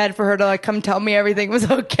in my bed for her to like come tell me everything was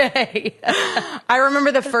okay. I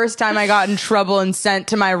remember the first time I got in trouble and sent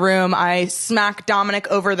to my room, I smacked Dominic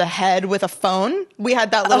over the head with a phone. We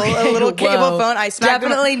had that little cable phone. I smacked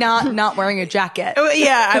definitely not wearing a jacket.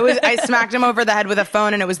 Yeah, I smacked him over the head with a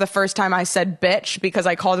phone, and it was the first time I said bitch because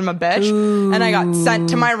I called him a bitch. Ooh. And I got sent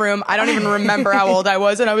to my room. I don't even remember how old I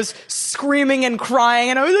was, and I was screaming and crying,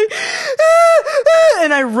 and I was like,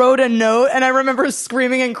 and I wrote a note, and I remember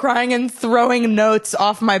screaming and crying and throwing notes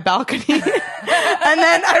off my balcony. And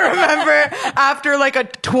then I remember after like a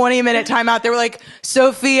 20-minute timeout, they were like,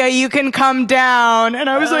 Sophia, you can come down. And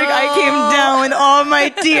I was like, I came down with all my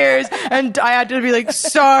tears, and I had to be like,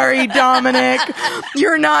 sorry, Dominic,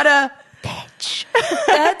 you're not a bitch.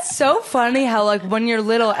 That's so funny how like when you're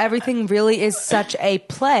little, everything really is such a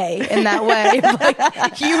play in that way.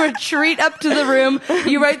 Like you retreat up to the room,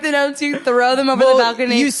 you write the notes, you throw them over the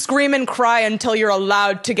balcony. You scream and cry until you're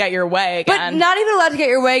allowed to get your way again. But not even allowed to get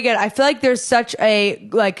your way again. I feel like there's such a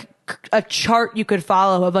like a chart you could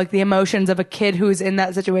follow of like the emotions of a kid who's in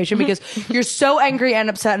that situation because you're so angry and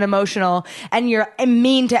upset and emotional and you're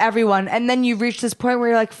mean to everyone. And then you reach this point where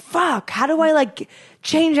you're like, fuck, how do I like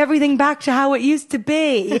change everything back to how it used to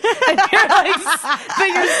be? And you're like, but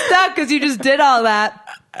you're stuck because you just did all that.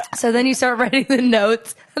 So then you start writing the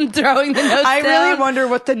notes and throwing the notes I down. really wonder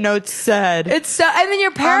what the notes said. It's so, and then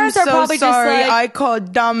your parents I'm are so probably sorry. just like, I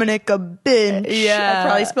called Dominic a bench. Yeah. I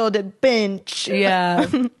probably spelled it bench. yeah.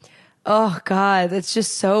 Oh God, it's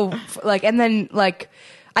just so like, and then like,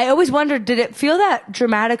 I always wondered, did it feel that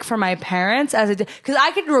dramatic for my parents as it did? Because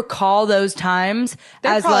I could recall those times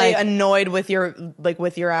They're as probably like, annoyed with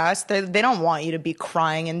your ass. They don't want you to be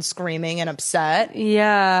crying and screaming and upset.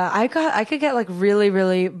 yeah, I could get like really,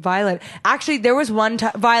 really violent. Actually, there was one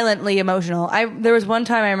time, violently emotional. There was one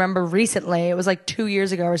time I remember recently, it was like 2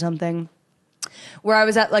 years ago or something, where I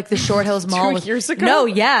was at like the Short Hills Mall. 2 years ago? No,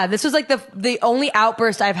 yeah. This was like the only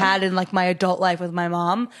outburst I've had in like my adult life with my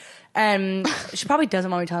mom. And she probably doesn't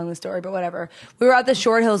want me telling the story, but whatever. We were at the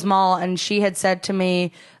Short Hills Mall and she had said to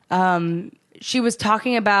me, she was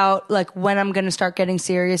talking about like when I'm going to start getting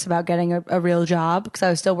serious about getting a real job because I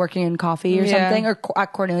was still working in coffee or something or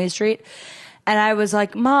at Cornelia Street. And I was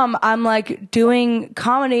like, Mom, I'm like doing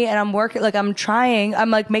comedy and I'm working, like I'm trying,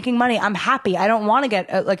 I'm like making money. I'm happy. I don't want to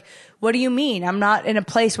get like, what do you mean? I'm not in a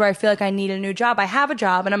place where I feel like I need a new job. I have a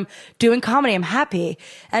job and I'm doing comedy. I'm happy.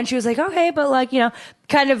 And she was like, okay, but like, you know,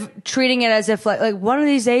 kind of treating it as if like one of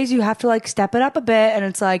these days you have to like step it up a bit. And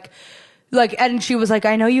it's like, and she was like,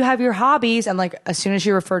 I know you have your hobbies. And like, as soon as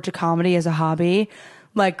she referred to comedy as a hobby,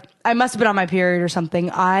 like I must have been on my period or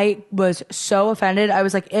something. I was so offended. I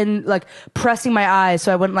was like pressing my eyes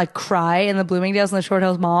so I wouldn't like cry in the Bloomingdale's in the Short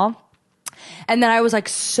Hills Mall. And then I was like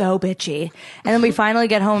so bitchy. And then we finally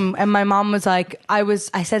get home and my mom was like, I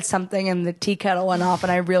said something and the tea kettle went off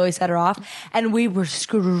and I really set her off and we were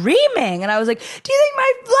screaming. And I was like, do you think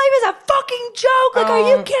my life is a fucking joke? Like,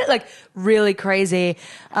 are you kidding? Like really crazy.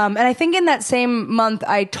 And I think in that same month,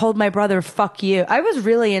 I told my brother, fuck you. I was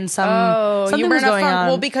really in something you was were going on.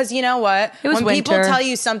 Well, because you know what? It was when people winter. tell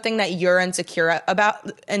you something that you're insecure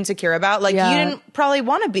about, like Yeah. you didn't probably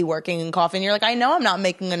want to be working in coffee and you're like, I know I'm not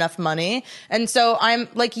making enough money. And so I'm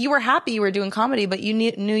like, you were happy you were doing comedy, but you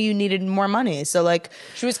knew you needed more money. So like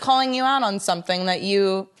she was calling you out on something that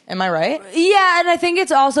am I right? Yeah, and I think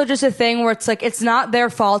it's also just a thing where it's like it's not their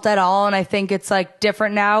fault at all, and I think it's like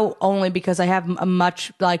different now only because I have a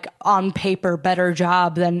much like on paper better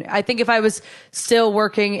job than I think if I was still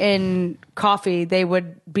working in coffee, they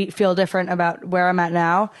would feel different about where I'm at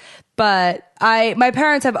now. But my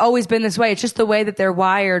parents have always been this way. It's just the way that they're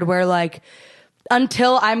wired, where like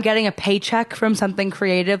until I'm getting a paycheck from something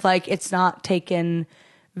creative, like it's not taken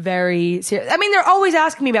very serious. I mean, they're always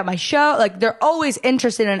asking me about my show. Like they're always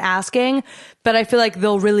interested in asking, but I feel like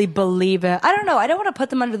they'll really believe it. I don't know. I don't want to put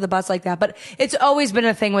them under the bus like that, but it's always been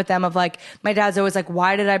a thing with them of like, my dad's always like,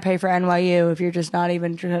 why did I pay for NYU if you're just not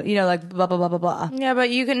even, you know, like blah, blah, blah, blah, blah. Yeah, but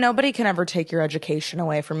nobody can ever take your education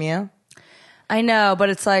away from you. I know, but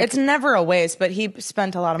it's like, It's never a waste, but he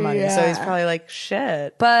spent a lot of money. So he's Yeah. probably like,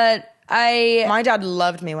 shit. but My dad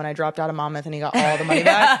loved me when I dropped out of Monmouth and he got all the money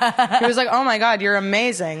back. He was like, oh my God, you're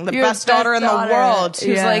amazing. The You're best the best daughter in the daughter. world.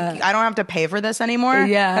 He was Yeah. like, I don't have to pay for this anymore.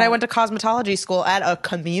 Yeah. And I went to cosmetology school at a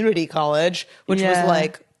community college, which was Yeah.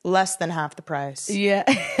 like less than half the price. yeah,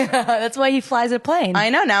 that's why he flies a plane. I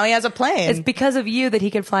know. Now he has a plane. It's because of you that he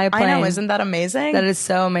can fly a plane. I know. Isn't that amazing? That is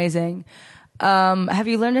so amazing. Have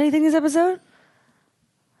you learned anything this episode?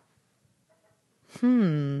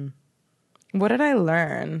 What did I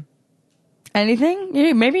learn? Anything?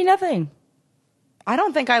 Yeah, maybe nothing. I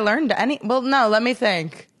don't think I learned any. Well, no, let me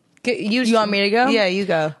think. You want me to go? Yeah, you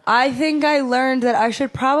go. I think I learned that I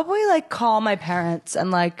should probably like call my parents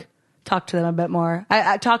and like talk to them a bit more.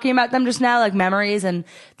 I talking about them just now, like memories, and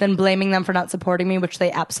then blaming them for not supporting me, which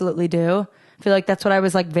they absolutely do. I feel like that's what I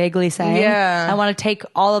was like vaguely saying. Yeah. I want to take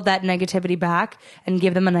all of that negativity back and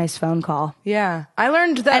give them a nice phone call. Yeah. I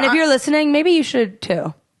learned that. And if you're listening, maybe you should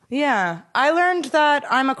too. Yeah. I learned that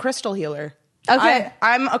I'm a crystal healer. Okay.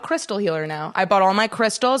 I'm a crystal healer now. I bought all my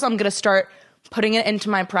crystals. I'm going to start putting it into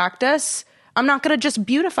my practice. I'm not going to just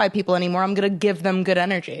beautify people anymore. I'm going to give them good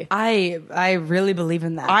energy. I really believe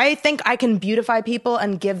in that. I think I can beautify people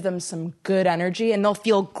and give them some good energy and they'll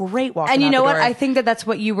feel great walking and you out know the what? door. I think that that's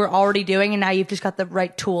what you were already doing, and now you've just got the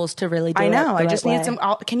right tools to really do it. I know. the I right just way. need some.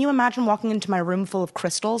 Can you imagine walking into my room full of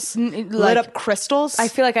crystals? like- Lit up crystals? I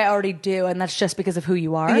feel like I already do, and that's just because of who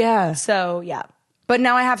you are. Yeah. So, yeah. But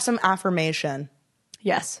now I have some affirmation.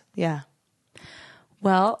 Yes. Yeah.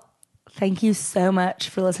 Well, thank you so much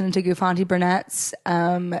for listening to Goofanti Burnett's.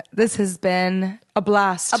 This has been A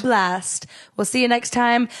blast. A blast. We'll see you next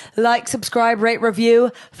time. Like, subscribe, rate,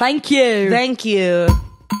 review. Thank you. Thank you.